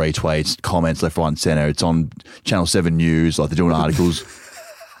 1,000 retweets, comments left, right and center. It's on Channel 7 News, like they're doing articles.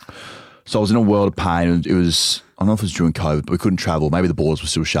 So I was in a world of pain. It was, I don't know if it was during COVID, but we couldn't travel. Maybe the borders were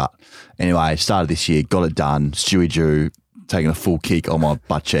still shut. Anyway, started this year, got it done. Stewie Jew taking a full kick on my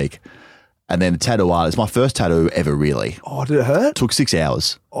butt cheek. And then the tattoo artist, my first tattoo ever really. Oh, did it hurt? Took 6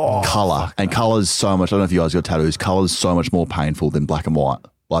 hours. Colour. And colour's so much, I don't know if you guys got tattoos, colour's so much more painful than black and white.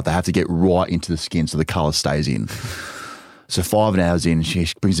 Like they have to get right into the skin so the colour stays in. So 5 hours in, she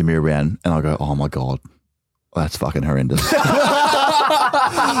brings the mirror around and I go, oh my God, that's fucking horrendous.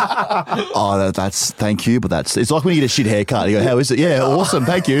 That's thank you, but it's like when you get a shit haircut. You go, how is it? Yeah, awesome,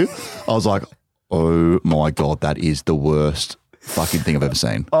 thank you. I was like, oh my God, that is the worst fucking thing I've ever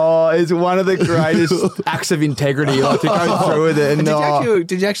seen. Oh, it's one of the greatest acts of integrity, like to go through with it. And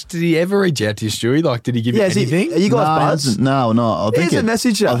Did he ever reach out to you, Stewie? Like, did he give you anything? Are you guys No, buds? no. I think Here's a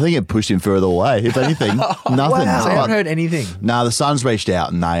messenger. I think it pushed him further away. If anything, nothing. Wow. So I haven't But- heard anything. No, the Suns reached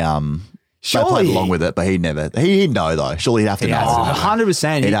out and they Surely played along with it, but he'd know though. Surely he'd have to know. Oh,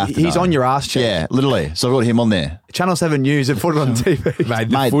 100%. He'd have to He's know. on your ass cheek. Yeah, literally. So I've got him on there. Channel 7 News have put it on TV. Mate,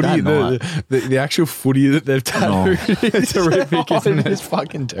 the Mate, footy, that night. the actual footy that they've tattooed it's horrific, isn't it? It's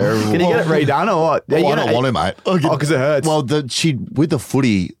fucking terrible. Can you get it redone or what? Well, I don't want it, mate. Oh, 'cause it hurts. Well, with the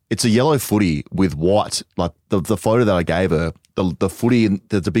footy, it's a yellow footy with white. Like the photo that I gave her, the footy,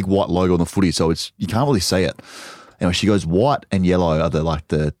 there's a big white logo on the footy, so you can't really see it. Anyway, she goes, white and yellow are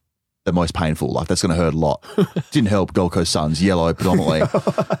the most painful. Like that's going to hurt a lot. Didn't help Gold Coast Suns, yellow predominantly.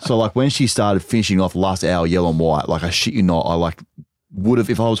 So like when she started finishing off the last hour, yellow and white, like I shit you not, I like would have,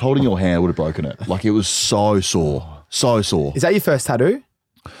 if I was holding your hand, I would have broken it. Like it was so sore. So sore. Is that your first tattoo?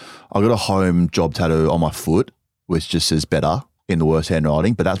 I got a home job tattoo on my foot, which just says better in the worst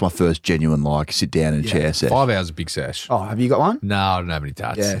handwriting, but that's my first genuine like sit down in a chair set. 5 hours a big sesh. Oh, have you got one? No, I don't have any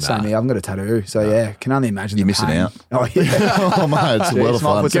tats. Yeah, Nah. same here. I haven't got a tattoo. So yeah, can only imagine You're the missing pain. out. Oh yeah. Oh man, it's a world of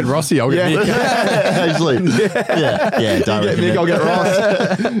fun. Get Rossi, I'll get Nick. Actually, yeah, don't Get Nick, I'll get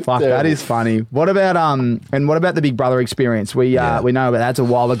Ross. Fuck, that is funny. What about and what about the Big Brother experience? We know about that's a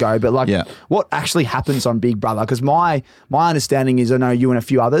while ago, but like, what actually happens on Big Brother? Because my understanding is, I know you and a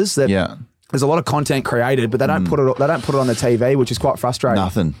few others that there's a lot of content created, but they don't put it on the TV, which is quite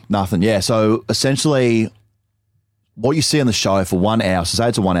frustrating. Nothing. Yeah. So essentially, what you see on the show for 1 hour, so say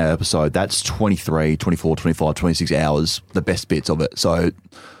it's a 1 hour episode, that's 23, 24, 25, 26 hours, the best bits of it. So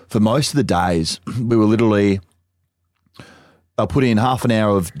for most of the days, we were literally, I'll put in half an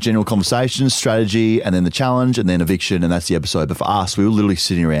hour of general conversation, strategy, and then the challenge, and then eviction, and that's the episode. But for us, we were literally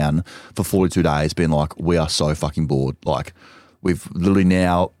sitting around for 42 days being like, we are so fucking bored. Like, we've literally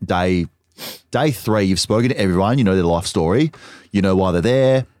now, Day 3, you've spoken to everyone, you know their life story, you know why they're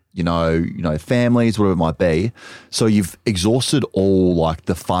there, families, whatever it might be. So you've exhausted all like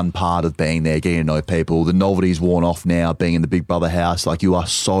the fun part of being there, getting to know people. The novelty's worn off now, being in the Big Brother house. Like you are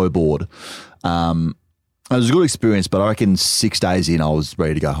so bored. It was a good experience, but I reckon 6 days in, I was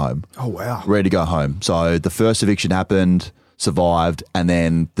ready to go home. Oh, wow. Ready to go home. So the first eviction happened, survived, and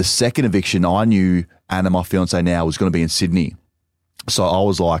then the second eviction, I knew Anna, my fiance now, was going to be in Sydney. So I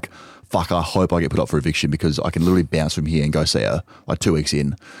was like, fuck, I hope I get put up for eviction because I can literally bounce from here and go see her like 2 weeks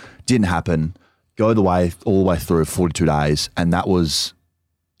in. Didn't happen. Go all the way through 42 days, and that was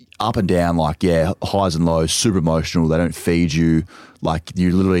up and down, like, highs and lows, super emotional. They don't feed you. Like,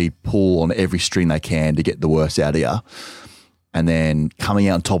 you literally pull on every string they can to get the worst out of you. And then coming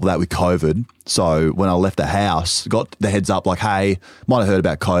out on top of that with COVID. So when I left the house, got the heads up like, hey, might have heard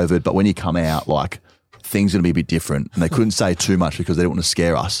about COVID, but when you come out, like, things are going to be a bit different. And they couldn't say too much because they didn't want to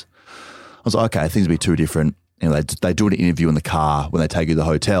scare us. I was like, okay, things will be too different. They do an interview in the car when they take you to the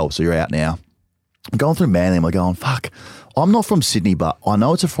hotel. So you're out now. I'm going through Manly and I'm going, fuck, I'm not from Sydney, but I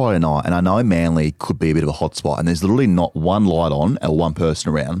know it's a Friday night and I know Manly could be a bit of a hot spot and there's literally not one light on or one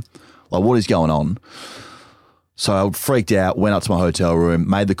person around. Like, what is going on? So I freaked out, went up to my hotel room,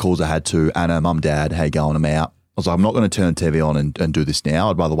 made the calls I had to. Anna, mum, dad, how you going? I'm out. I was like, I'm not going to turn the TV on and do this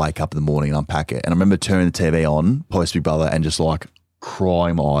now. I'd rather wake up in the morning and unpack it. And I remember turning the TV on, post Big Brother, and just like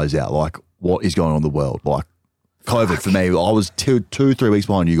crying my eyes out. Like, what is going on in the world? Like, COVID for me, I was 3 weeks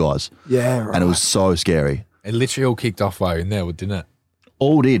behind you guys. Yeah, right. And it was so scary. It literally all kicked off while you were in there, didn't it?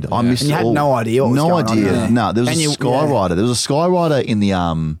 All did. I missed And you had all. no idea what was going on there. No, there was And a you- Skyrider. There was a Skyrider in the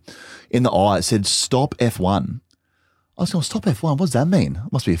eye. It said stop F1. I was going, stop F1? What does that mean?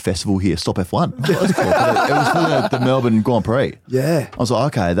 It must be a festival here, stop F1. That's cool. But it was for the Melbourne Grand Prix. Yeah. I was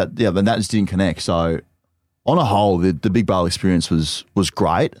like, okay, but that just didn't connect. So on a whole, the Big Brother experience was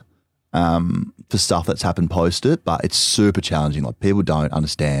great for stuff that's happened post it, but it's super challenging. Like, people don't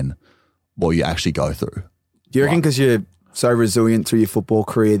understand what you actually go through. Do you reckon because you're so resilient through your football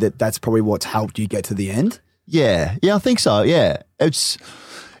career that's probably what's helped you get to the end? Yeah, I think so. Yeah, it's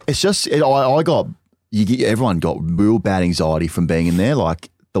just everyone got real bad anxiety from being in there. Like,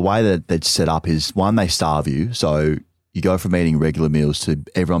 the way that they'd set up is, one, they starve you, so you go from eating regular meals to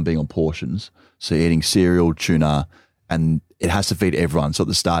everyone being on portions. So you're eating cereal, tuna, and it has to feed everyone. So at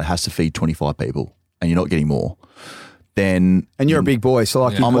the start, it has to feed 25 people, and you're not getting more. Then, And you're a big boy, so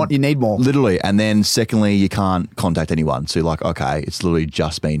like you need more. literally. And then secondly, you can't contact anyone. So you're like, okay, it's literally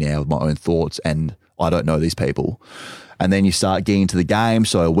just me now with my own thoughts, and I don't know these people. And then you start getting into the game.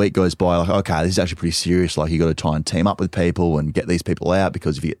 So a week goes by, like, okay, this is actually pretty serious. Like, you got to try and team up with people and get these people out,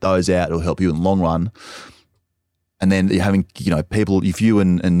 because if you get those out, it'll help you in the long run. And then you're having, people, if you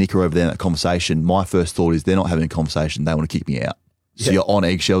and Nick are over there in that conversation, my first thought is they're not having a conversation. They want to kick me out. So you're on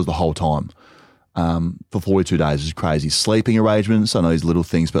eggshells the whole time. For 42 days, is crazy. Sleeping arrangements, I know these little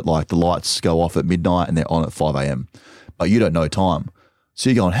things, but like the lights go off at midnight and they're on at 5 a.m. But you don't know time. So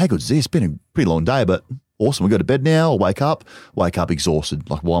you're going, how good is this? It's been a pretty long day, but awesome. We go to bed now. I'll wake up exhausted.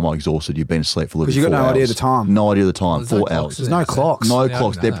 Like, why am I exhausted? You've been asleep for a little bit. Because you got 4 no idea hours. the time. No idea the time. There's 4 no hours. clocks, There's no clocks. No Yeah, I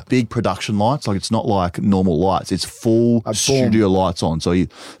clocks. didn't know They're that. big production lights. Like, it's not like normal lights. It's full studio lights on. So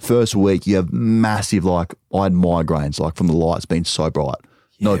first week you have massive, like, I had migraines, like, from the lights being so bright.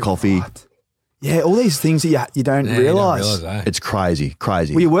 No coffee. Right. Yeah, all these things that you don't Yeah, you don't realise. realise, eh? It's crazy.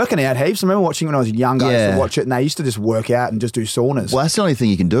 Were you working out heaps? I remember watching when I was younger. I used Yeah. to watch it, and they used to just work out and just do saunas. Well, that's the only thing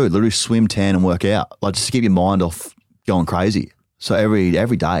you can do. Literally swim, tan, and work out. Like, just to keep your mind off going crazy. So every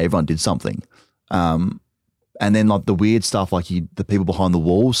day, everyone did something. And then, like, the weird stuff, like the people behind the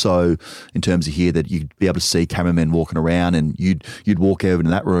wall. So in terms of here, that you'd be able to see cameramen walking around, and you'd walk over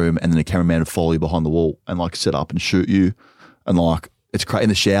into that room, and then the cameraman would follow you behind the wall and, like, set up and shoot you. And, like, it's in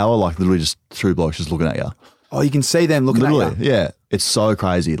the shower, like, literally just 2 blokes just looking at you. Oh, you can see them looking at Literally, you. yeah. It's so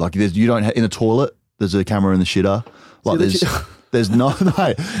crazy. Like, you don't in the toilet, there's a camera in the shitter. Like, there's There's no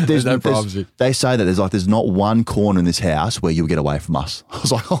privacy. They say that there's not one corner in this house where you'll get away from us. I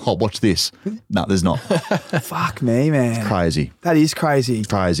was like, oh, watch this. No, there's not. Fuck me, man. Crazy. That is crazy.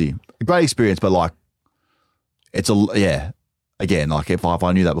 Crazy. A great experience, but, like, again, like, if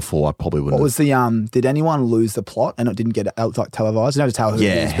I knew that before, I probably wouldn't. What was the did anyone lose the plot and it didn't get like televised? You know to tell who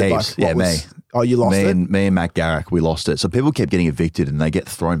Yeah, it is, but heaps. like, what Yeah, was, me. Oh, you lost it? Me and Matt Garrick, we lost it. So people kept getting evicted and they get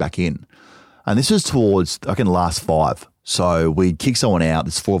thrown back in. And this is towards, I reckon, the last 5. So we kick someone out.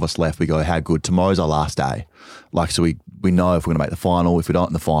 There's 4 of us left. We go, how good? Tomorrow's our last day. Like, so we know if we're going to make the final. If we don't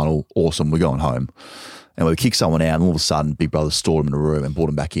in the final, awesome, we're going home. And we kick someone out, and all of a sudden, Big Brother stored them in a room and brought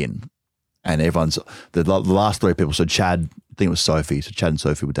them back in. And everyone's, the last 3 people, so Chad, I think it was Sophie, so Chad and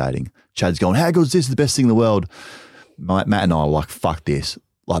Sophie were dating. Chad's going, how good is this? The best thing in the world. Matt and I were like, fuck this.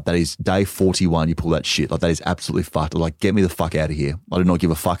 Like that is day 41. You pull that shit. Like that is absolutely fucked. Like get me the fuck out of here. I do not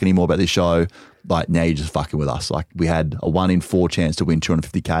give a fuck anymore about this show. Like now you're just fucking with us. Like we had a 1 in 4 chance to win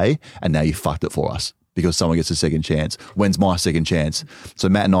 250K, and now you fucked it for us because someone gets a second chance. When's my second chance? So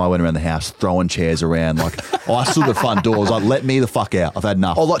Matt and I went around the house throwing chairs around. Like I stood at the front door. I was like, let me the fuck out. I've had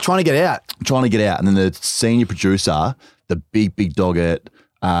enough. Oh, like trying to get out. Trying to get out. And then the senior producer, the big dog at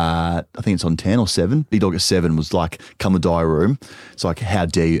I think it's on 10 or 7. Big dog at 7 was like, come to the diary room. It's like, how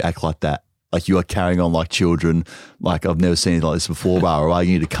dare you act like that? Like you are carrying on like children. Like I've never seen anything like this before, bro. Right?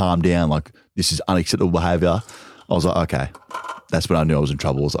 You need to calm down. Like this is unacceptable behavior. I was like, okay. That's when I knew I was in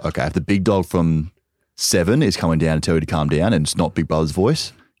trouble. I was like, okay, if the big dog from 7 is coming down and tell you to calm down and it's not Big Brother's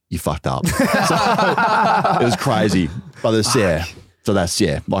voice, you fucked up. So, it was crazy. But it's, yeah. So that's,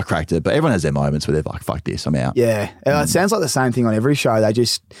 yeah, I cracked it. But everyone has their moments where they're like, fuck this, I'm out. Yeah. It sounds like the same thing on every show. They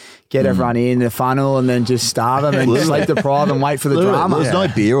just get everyone in the funnel and then just starve them and sleep deprived and wait for the drama. There's no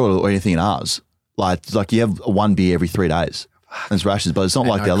beer or anything in ours. Like you have 1 beer every 3 days. And it's rations, but it's not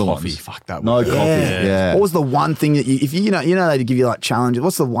like the other coffee. ones. Fuck that. No coffee. Yeah. What was the one thing that if you know they give you like challenges,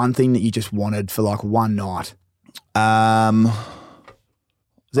 what's the one thing that you just wanted for like one night?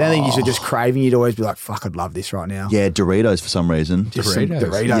 Is there anything you're just craving? You'd always be like, fuck, I'd love this right now. Yeah, Doritos for some reason. Just some Doritos.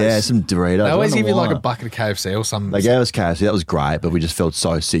 Doritos. Yeah, some Doritos. They always I don't give you know like why. a bucket of KFC or something. They gave us KFC. That was great, but we just felt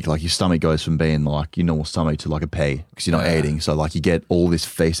so sick. Like your stomach goes from being like your normal stomach to like a pea because you're not eating. So like you get all this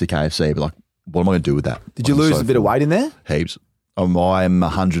feast of KFC, but like, what am I going to do with that? Did you Like, I'm lose so a bit of full. weight in there? Heaps. I'm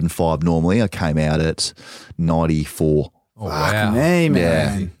 105 normally. I came out at 94. Oh, Fuck wow. me, Yeah,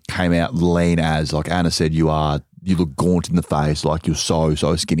 man. came out lean as like Anna said. You look gaunt in the face. Like you're so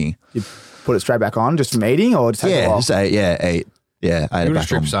skinny. You put it straight back on just from eating or take it Yeah, off? just ate. Yeah, ate. Yeah, ate You it would have back on.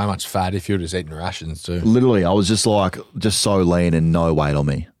 stripped so much fat if you were just eating rations too. Literally, I was just so lean and no weight on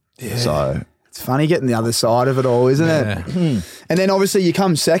me. Yeah. So It's funny getting the other side of it all, isn't it? And then obviously you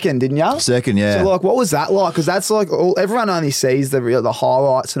come second, didn't you? second, yeah. So like, what was that like? Because that's like everyone only sees the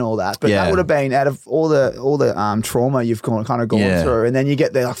highlights and all that, but Yeah. that would have been out of all the trauma you've kind of gone Yeah. through, and then you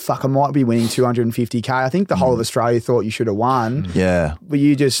get there like, fuck, I might be winning 250K. I think the whole of Australia thought you should have won. yeah. Were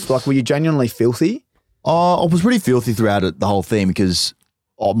you genuinely filthy? I was pretty filthy throughout the whole thing because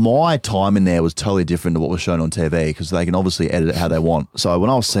my time in there was totally different to what was shown on TV because they can obviously edit it how they want. So when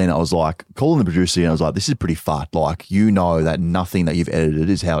I was seeing it, I was like, calling the producer and I was like, this is pretty fucked. Like, you know that nothing that you've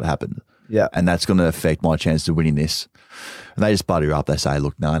edited is how it happened. Yeah. And that's going to affect my chance of winning this. And they just butter you up. They say,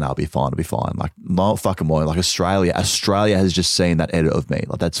 look, no, I'll be fine. I'll be fine. Like, no fucking more. Like Australia has just seen that edit of me.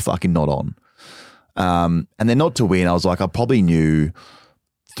 Like, that's fucking not on. And then not to win, I was like, I probably knew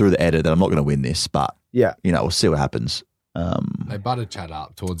through the edit that I'm not going to win this, but, Yeah. you know, we'll see what happens. They buttered Chad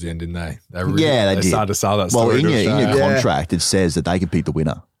up towards the end, didn't they? They did. Did. Started to sell that Well, story. in to your Australia. contract, it says that they can pick the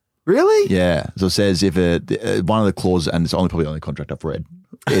winner. Really? Yeah. So it says if one of the clauses, and it's probably the only contract I've read,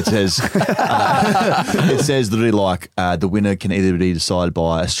 it says it says literally like the winner can either be decided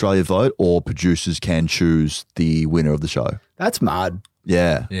by Australia vote or producers can choose the winner of the show. That's mad.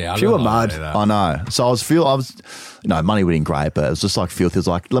 Yeah. Yeah, I Pure don't know mud. about that. I know. So I was, money winning great, but it was just like filthy. It was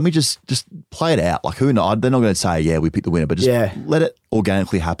like, let me just play it out. Like, who knows? They're not going to say, yeah, we picked the winner, but just let it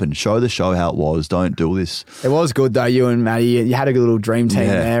organically happen. Show the show how it was. Don't do this. It was good though, you and Maddie. You had a good little dream team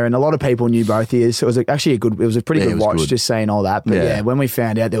Yeah. there, and a lot of people knew both of you. So it was actually it was a pretty Yeah, good it was watch good. just seeing all that. But Yeah. yeah, when we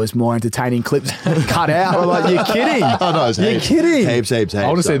found out there was more entertaining clips cut out, we're like, you're kidding. Oh, no, it's You're heaps. kidding. Heaps. I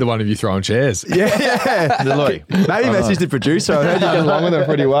want to see the one of you throwing chairs. Yeah. Maybe message the producer. I heard you get along with them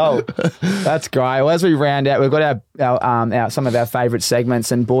pretty well. That's great. Well, as we round out, we've got our some of our favourite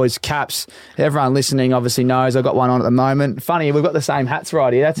segments, and boys, caps. Everyone listening obviously knows I've got one on at the moment. Funny, we've got the same hats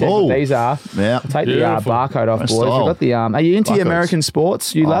right here. That's how Oh. good these are. Yeah. I'll take Beautiful. the barcode off, Nice boys. style. We've got the Are you into Barcodes. American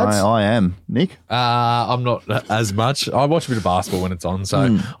sports, you lads? I am. Nick? I'm not as much. I watch a bit of basketball when it's on, so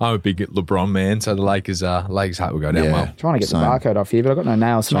I'm a big LeBron man. So the Lakers hat will go down Yeah. well. Trying to get Same. the barcode off here, but I've got no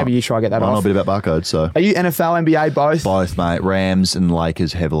nails, so maybe you try to get that I know a off. bit about barcodes, so. Are you NFL, NBA, both? Both, mate. Rams and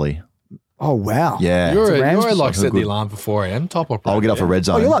Lakers heavily. Oh, wow. Yeah. You're Rams like so set the good. alarm for 4 a.m. Top up. I'll get off a red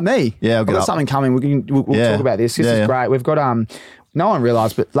zone. Oh, you're like me. Yeah, I'll I've get got up. something coming. We'll Yeah. talk about this. This Yeah, is yeah. great. We've got no one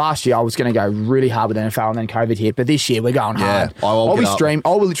realised, but last year I was going to go really hard with NFL, and then COVID hit. But this year we're going hard. I'll get up. I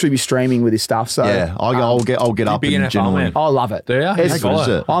will literally be streaming with this stuff. So Yeah, I'll get up big and NFL generally. man. I love it. Do you? It's How good is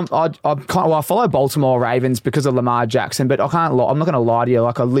it? I follow Baltimore Ravens because of Lamar Jackson, but I'm not going to lie to you.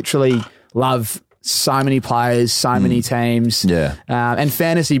 Like, I literally love so many players, so many teams. Yeah. And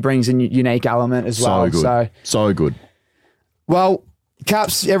fantasy brings a unique element as well. So good. So good. Well,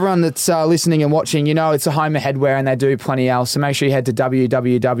 Caps, everyone that's listening and watching, you know it's a home of headwear and they do plenty else. So make sure you head to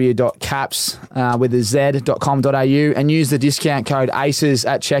www.caps.com.au and use the discount code ACES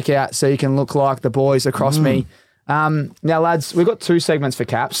at checkout so you can look like the boys across me. Now, lads, we've got 2 segments for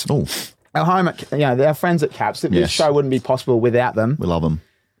Caps. Oh, Our home, our friends at Caps. This Yes. show wouldn't be possible without them. we love them.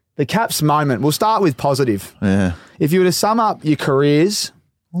 The Caps moment. We'll start with positive. Yeah. If you were to sum up your careers,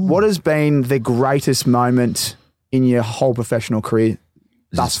 what has been the greatest moment in your whole professional career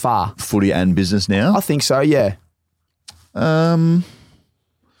thus far? Footy and business now. I think so, yeah. I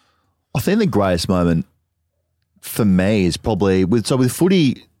think the greatest moment for me is probably with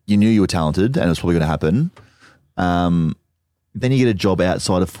footy, you knew you were talented and it was probably going to happen. Then you get a job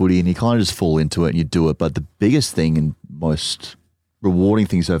outside of footy and you kind of just fall into it and you do it. But the biggest thing and most rewarding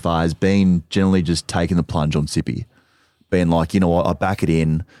thing so far has been generally just taking the plunge on Sippy. Being like, you know what, I back it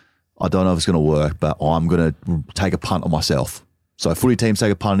in. I don't know if it's going to work, but I'm going to take a punt on myself. So footy teams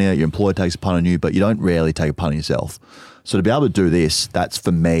take a punt on you, your employer takes a punt on you, but you don't rarely take a punt on yourself. So to be able to do this, that's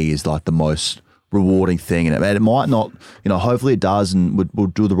for me is like the most rewarding thing. And it might not, hopefully it does and we'll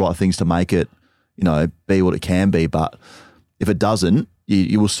do the right things to make it, be what it can be. But if it doesn't,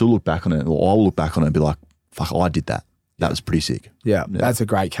 you will still look back on it, or I'll look back on it and be like, fuck, I did that. That was pretty sick. Yeah, that's a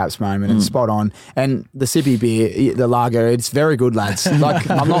great Caps moment and spot on. And the Sippy beer, the lager, it's very good, lads. Like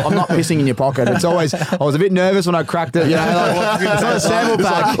I'm not pissing in your pocket. It's always I was a bit nervous when I cracked it. It's not a sample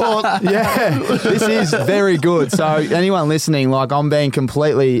pack. Yeah, this is very good. So anyone listening, like I'm being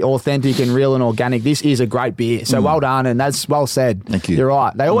completely authentic and real and organic. This is a great beer. So well done, and that's well said. Thank you. You're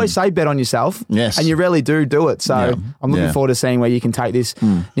right. They always say bet on yourself. Yes. And you really do it. So I'm looking forward to seeing where you can take this.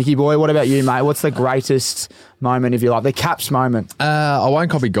 Nicky boy, what about you, mate? What's the greatest moment, if you like, the Caps moment? I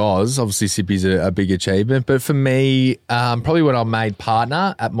won't copy Goz. Obviously, Sippy's a big achievement. But for me, probably when I made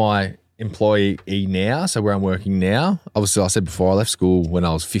partner at my employee now, so where I'm working now. Obviously, I said before, I left school when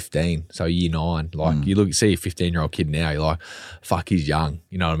I was 15, so year 9. Like, you see a 15-year-old kid now, you're like, fuck, he's young.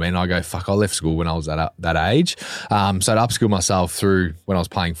 You know what I mean? I go, fuck, I left school when I was that age. So I'd upskill myself through when I was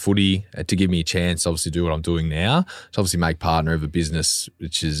playing footy to give me a chance to obviously do what I'm doing now. So obviously make partner of a business,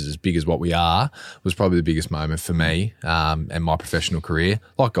 which is as big as what we are, was probably the biggest moment for me and my professional career.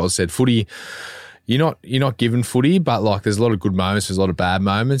 Like Goz said, footy, you're not given footy, but like there's a lot of good moments, there's a lot of bad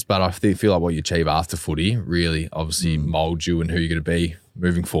moments, but I feel like what you achieve after footy really obviously molds you and who you're going to be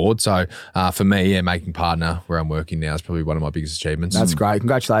moving forward. So for me, making partner where I'm working now is probably one of my biggest achievements. That's great.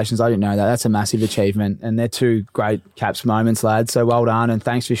 Congratulations. I didn't know that. That's a massive achievement. And they're 2 great Caps moments, lads. So well done and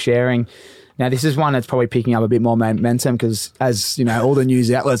thanks for sharing. Now, this is one that's probably picking up a bit more momentum because, as you know, all the news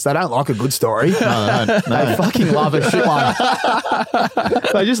outlets, they don't like a good story. No. They fucking love a shit one.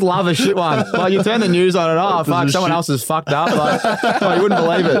 They just love a shit one. Like, you turn the news on and, fuck, someone else has fucked up. Like, you wouldn't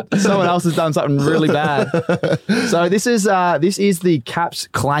believe it. Someone else has done something really bad. So this is the Caps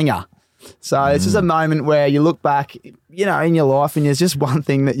clanger. So it's just a moment where you look back, in your life and there's just one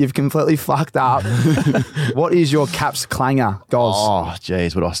thing that you've completely fucked up. What is your Caps clanger, Goz? Oh,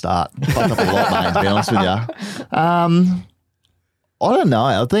 geez, where do I start? Fucked up a lot, mate, to be honest with you. I don't know.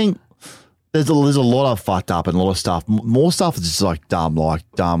 I think there's a lot I've fucked up and a lot of stuff. More stuff is just like dumb,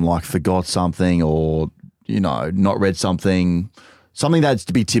 like forgot something or, not read something that's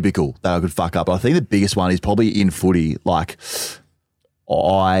to be typical that I could fuck up. But I think the biggest one is probably in footy. Like,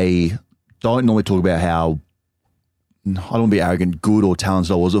 I don't normally talk about how, I don't want to be arrogant, good or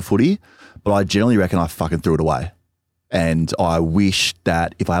talented I was at footy, but I generally reckon I fucking threw it away. And I wish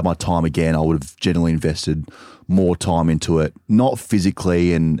that if I had my time again, I would have generally invested more time into it, not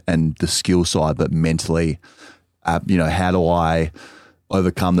physically and the skill side, but mentally. How do I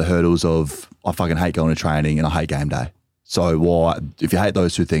overcome the hurdles of I fucking hate going to training and I hate game day. So if you hate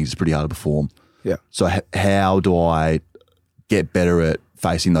those 2 things, it's pretty hard to perform. Yeah. So how do I get better at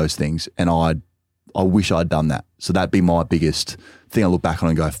facing those things? And I wish I'd done that. So that'd be my biggest thing I look back on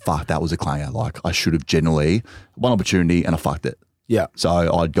and go, fuck, that was a clanger. Like I should have generally one opportunity and I fucked it. Yeah. So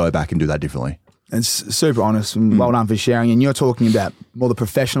I'd go back and do that differently. It's super honest and well done for sharing. And you're talking about more the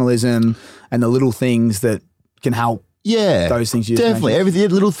professionalism and the little things that can help. Yeah, those things you definitely. Everything,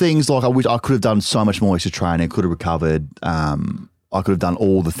 little things like I wish I could have done so much more extra training. Could have recovered. I could have done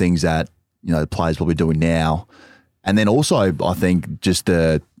all the things that the players probably doing now. And then also, I think just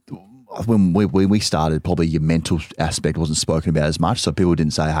when we started, probably your mental aspect wasn't spoken about as much. So people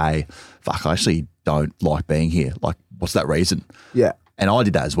didn't say, "Hey, fuck, I actually don't like being here." Like, what's that reason? Yeah. And I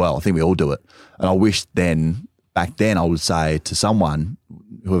did that as well. I think we all do it. And I wish back then, I would say to someone,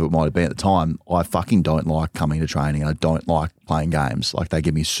 whoever it might have been at the time, I fucking don't like coming to training and I don't like playing games. Like they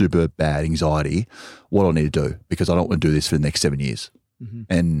give me super bad anxiety. What do I need to do? Because I don't want to do this for the next 7 years.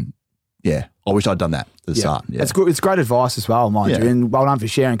 And yeah, I wish I'd done that at the start. Yeah. It's good. It's great advice as well, mind you, and well done for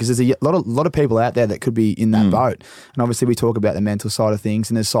sharing, because there's a lot of people out there that could be in that boat. And obviously we talk about the mental side of things,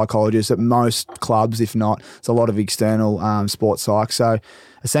 and there's psychologists at most clubs, if not, there's a lot of external sports psych. So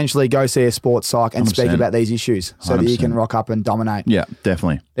essentially go see a sports psych and 100%. Speak about these issues so 100%. That you can rock up and dominate. Yeah,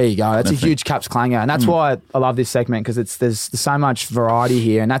 definitely. There you go. That's definitely. A huge Caps clanger. And that's why I love this segment, because there's so much variety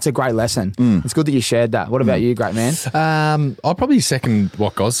here, and that's a great lesson. It's good that you shared that. What about you, great man? I'll probably second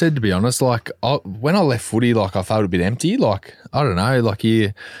what Goz said, to be honest. Like, when I left footy, like, I felt a bit empty. Like, I don't know, like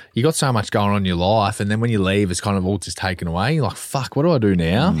you got so much going on in your life, and then when you leave, it's kind of all just taken away. You're like, fuck, what do I do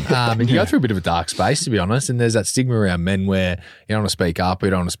now? And you go through a bit of a dark space, to be honest, and there's that stigma around men where you don't want to speak up, you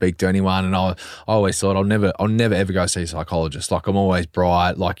don't want to speak to anyone. And I always thought I'll never ever go see a psychologist. Like, I'm always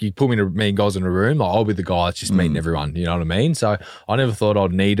bright. Like, you put me and Goz in a room, like, I'll be the guy that's just meeting everyone. You know what I mean? So I never thought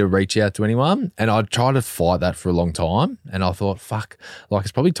I'd need to reach out to anyone, and I'd try to fight that for a long time. And I thought, fuck, like,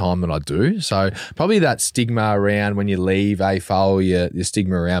 it's probably time that I do. So probably that stigma around when you leave AFL, your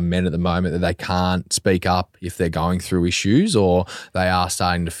stigma around men at the moment that they can't speak up if they're going through issues or they are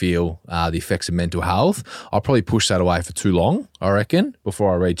starting to feel the effects of mental health. I probably pushed that away for too long, I reckon,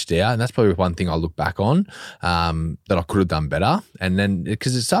 before I reached out. And that's probably one thing I look back on that I could have done better. And then,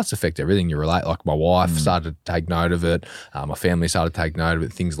 because it starts to affect everything you relate, like my wife started to take note of it, my family started to take note of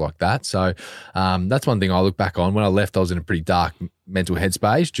it, things like that. So that's one thing I look back on. When I left, I was in a pretty dark mental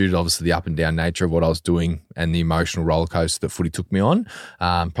headspace due to obviously the up and down nature of what I was doing and the emotional roller coaster that footy took me on.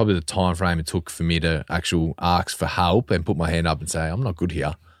 Probably the time frame it took for me to actually ask for help and put my hand up and say, I'm not good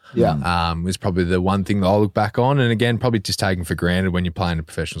here. Was probably the one thing that I look back on. And again, probably just taken for granted when you're playing a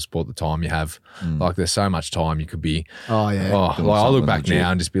professional sport, the time you have. Like, there's so much time you could be. Like, I look back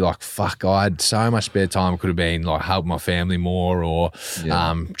now and just be like, fuck, I had so much spare time. I could have been like helping my family more, or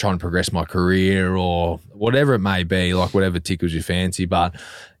trying to progress my career, or whatever it may be, like whatever tickles your fancy. But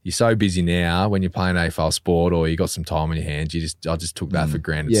you're so busy now when you're playing AFL sport, or you got some time on your hands. I just took that for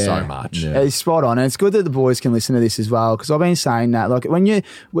granted so much. Yeah, it's spot on, and it's good that the boys can listen to this as well, because I've been saying that. Like, we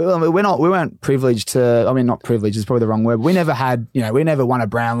weren't privileged to. I mean, not privileged is probably the wrong word. But we never had, we never won a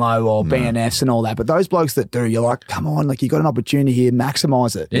Brownlow or BNFs and all that. But those blokes that do, you're like, come on, like, you got an opportunity here,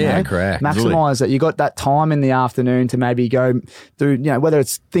 maximise it. Correct. Maximise it. You got that time in the afternoon to maybe go through, whether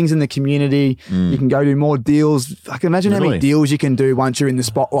it's things in the community, you can go do more deals. I can imagine how many deals you can do once you're in the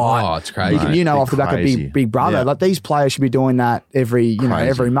spotlight. Oh, it's crazy. Off the back of Big Brother. Yeah. Like, these players should be doing that every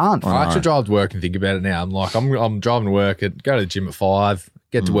month. I actually drive to work and think about it now. I'm like, I'm driving to work, go to the gym at 5,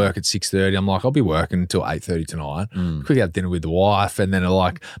 get to work at 6:30. I'm like, I'll be working until 8:30 tonight. Quickly have dinner with the wife, and then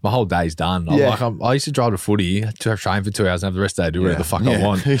my whole day's done. I'm like, I used to drive to footy, to train for 2 hours, and have the rest of the day do whatever the fuck I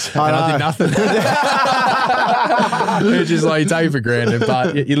want. And I did nothing. It's just like, you take it for granted,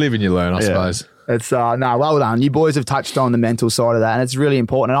 but you live and you learn, I suppose. It's well done. You boys have touched on the mental side of that, and it's really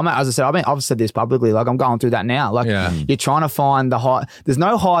important. And as I said, I've said this publicly. Like, I'm going through that now. Like, you're trying to find the high. There's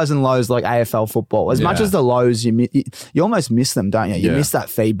no highs and lows like AFL football. As much as the lows, you almost miss them, don't you? You miss that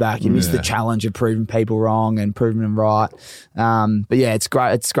feedback. You miss the challenge of proving people wrong and proving them right. But yeah, it's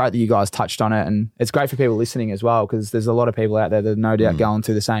great. It's great that you guys touched on it, and it's great for people listening as well, because there's a lot of people out there that are no doubt going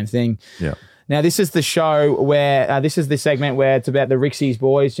through the same thing. Yeah. Now, this is the show where, this is the segment where it's about the Rixies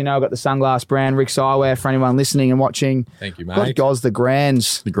boys. I've got the sunglass brand, Rix Eyewear, for anyone listening and watching. Thank you, mate. Got Goz, the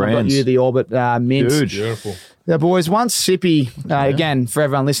Grands. The Grands. I've got you, the Orbit Mints. Huge. Beautiful. Now, boys, once Sippy, again, for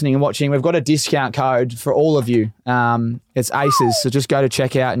everyone listening and watching, we've got a discount code for all of you. It's ACES. So just go to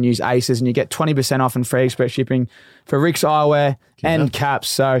checkout and use ACES, and you get 20% off and free express shipping for Rix Eyewear and Caps.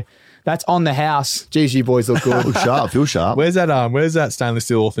 So that's on the house. Geez, you boys look good. Feel sharp. Where's that stainless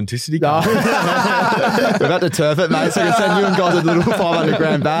steel authenticity card? We're about to turf it, mate. So I can send you and Goz a little 500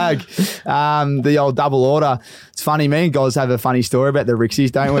 grand bag. The old double order. It's funny, me and Goz have a funny story about the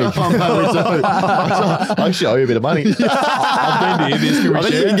Rixies, don't we? I actually owe you a bit of money. I've been to hear this. I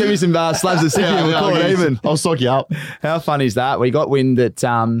think you can give me some slabs of Sippy and we'll call it even. I'll stock you up. How funny is that? We got wind that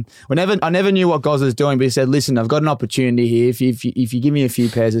I never knew what Goz was doing, but he said, listen, I've got an opportunity here. If you give me a few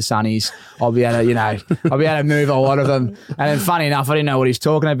pairs of sunnies, I'll be able to move a lot of them. And then, funny enough, I didn't know what he's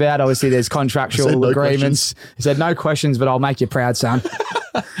talking about. Obviously, there's contractual agreements. He said, no questions, but I'll make you proud, son.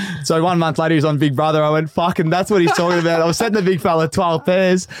 So 1 month later, he's on Big Brother. I went, fucking, that's what he's talking about. I was setting the big fella 12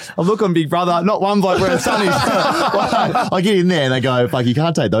 pairs. I look on Big Brother, not one bloke wearing sunnies. I get in there and they go, fuck, you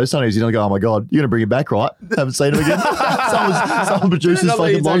can't take those sunnies. You don't go, oh my God, you're going to bring him back, right? Haven't seen him again. Someone produces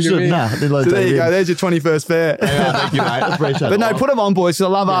fucking bullshit. So there you go. There's your 21st pair. Yeah, thank you, mate. I appreciate it. But no, put them on, boys, because I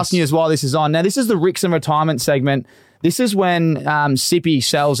love asking you as well. This is on. Now, this is the Rix and Retirement segment. This is when Sippy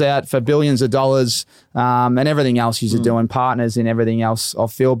sells out for billions of dollars and everything else you're doing, partners in everything else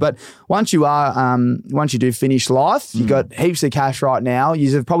off field. But once you do finish life, you've got heaps of cash right now.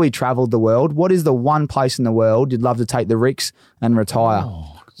 You've probably travelled the world. What is the one place in the world you'd love to take the Ricks and retire?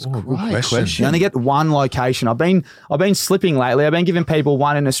 Good question. You only get one location. I've been slipping lately. I've been giving people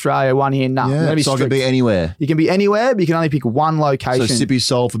one in Australia, one here. No, Yeah, so I can be anywhere. You can be anywhere, but you can only pick one location. So Sippy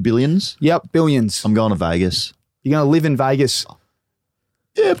sold for billions. Yep, billions. I'm going to Vegas. You're going to live in Vegas.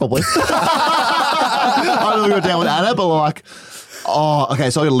 Yeah, probably. I don't know go down with Anna, but like, okay,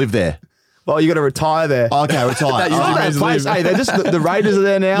 so I got to live there. Well, you got to retire there. Okay, retire. That place, hey, they're just the Raiders are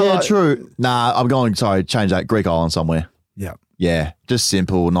there now. Yeah, like- true. Nah, I'm going. Sorry, change that. Greek island somewhere. Yeah. Yeah, just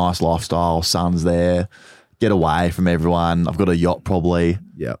simple, nice lifestyle. Sun's there. Get away from everyone. I've got a yacht probably.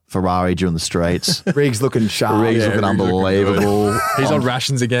 Yeah. Ferrari during the streets. Riggs looking sharp. Riggs looking Riggs looking unbelievable. He's on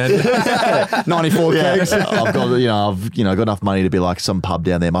rations again. 94 kegs. I've got I've got enough money to be like some pub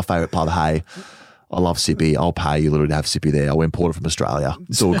down there. My favourite pub. Hey, I love Sippy. I'll pay you literally to have Sippy there. I'll import it from Australia.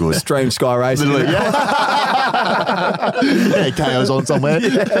 It's all good. Stream Sky Racing. Literally, yeah, KO's on somewhere.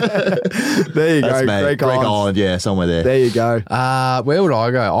 There you That's go. me. Greek Islands. yeah, somewhere there. There you go. Where would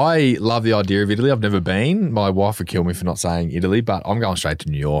I go? I love the idea of Italy. I've never been. My wife would kill me for not saying Italy, but I'm going straight to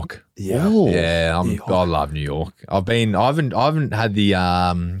New York. Yeah. Yeah, I love New York. I haven't had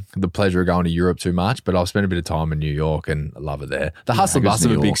the pleasure of going to Europe too much, but I've spent a bit of time in New York and I love it there. The hustle and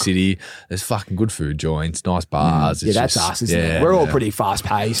bustle of a big city. There's fucking good food joints, nice bars. Yeah, that's us, isn't it? We're all pretty fast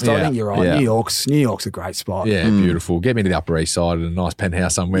paced. I Yeah. think you're right. Yeah. New York's a great spot. Yeah, beautiful. Get me to the Upper East Side in a nice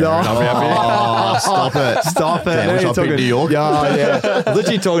penthouse somewhere. and I'll be happy. Oh, stop it. Stop it. Damn, I wish I picked New York. Yeah. I was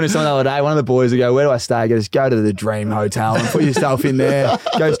literally talking to someone the other day. One of the boys would go, "Where do I stay?" I go, "Just go to the Dream Hotel and put yourself in there.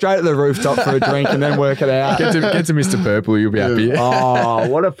 Go straight to the rooftop for a drink and then work it out." Get to Mr. Purple, you'll be happy. Oh,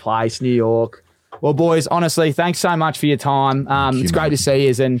 what a place, New York. Well, boys, honestly, thanks so much for your time. It's great to see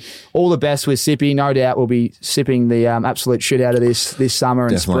you, and all the best with Sippy. No doubt we'll be sipping the absolute shit out of this summer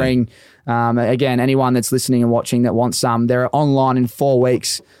and Definitely. spring. Again, anyone that's listening and watching that wants some, they're online in 4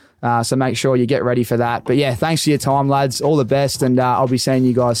 weeks. So make sure you get ready for that. But yeah, thanks for your time, lads. All the best, and I'll be seeing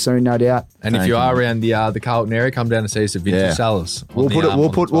you guys soon, no doubt. And if you are around the Carlton area, come down and see us at Vintage Yeah. Cellars. We'll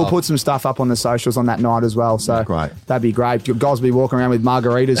put some stuff up on the socials on that night as well. So Great. that'd be great. You guys will be walking around with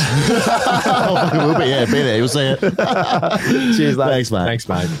margaritas. We'll be there. You'll see it. Cheers, lads. Thanks, mate. Thanks,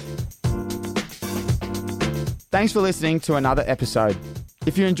 mate. Thanks for listening to another episode.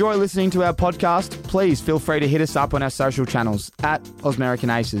 If you enjoy listening to our podcast, please feel free to hit us up on our social channels at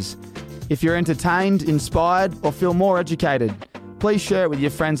Ausmerican Aces. If you're entertained, inspired, or feel more educated, please share it with your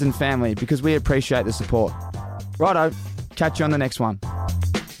friends and family because we appreciate the support. Righto, catch you on the next one.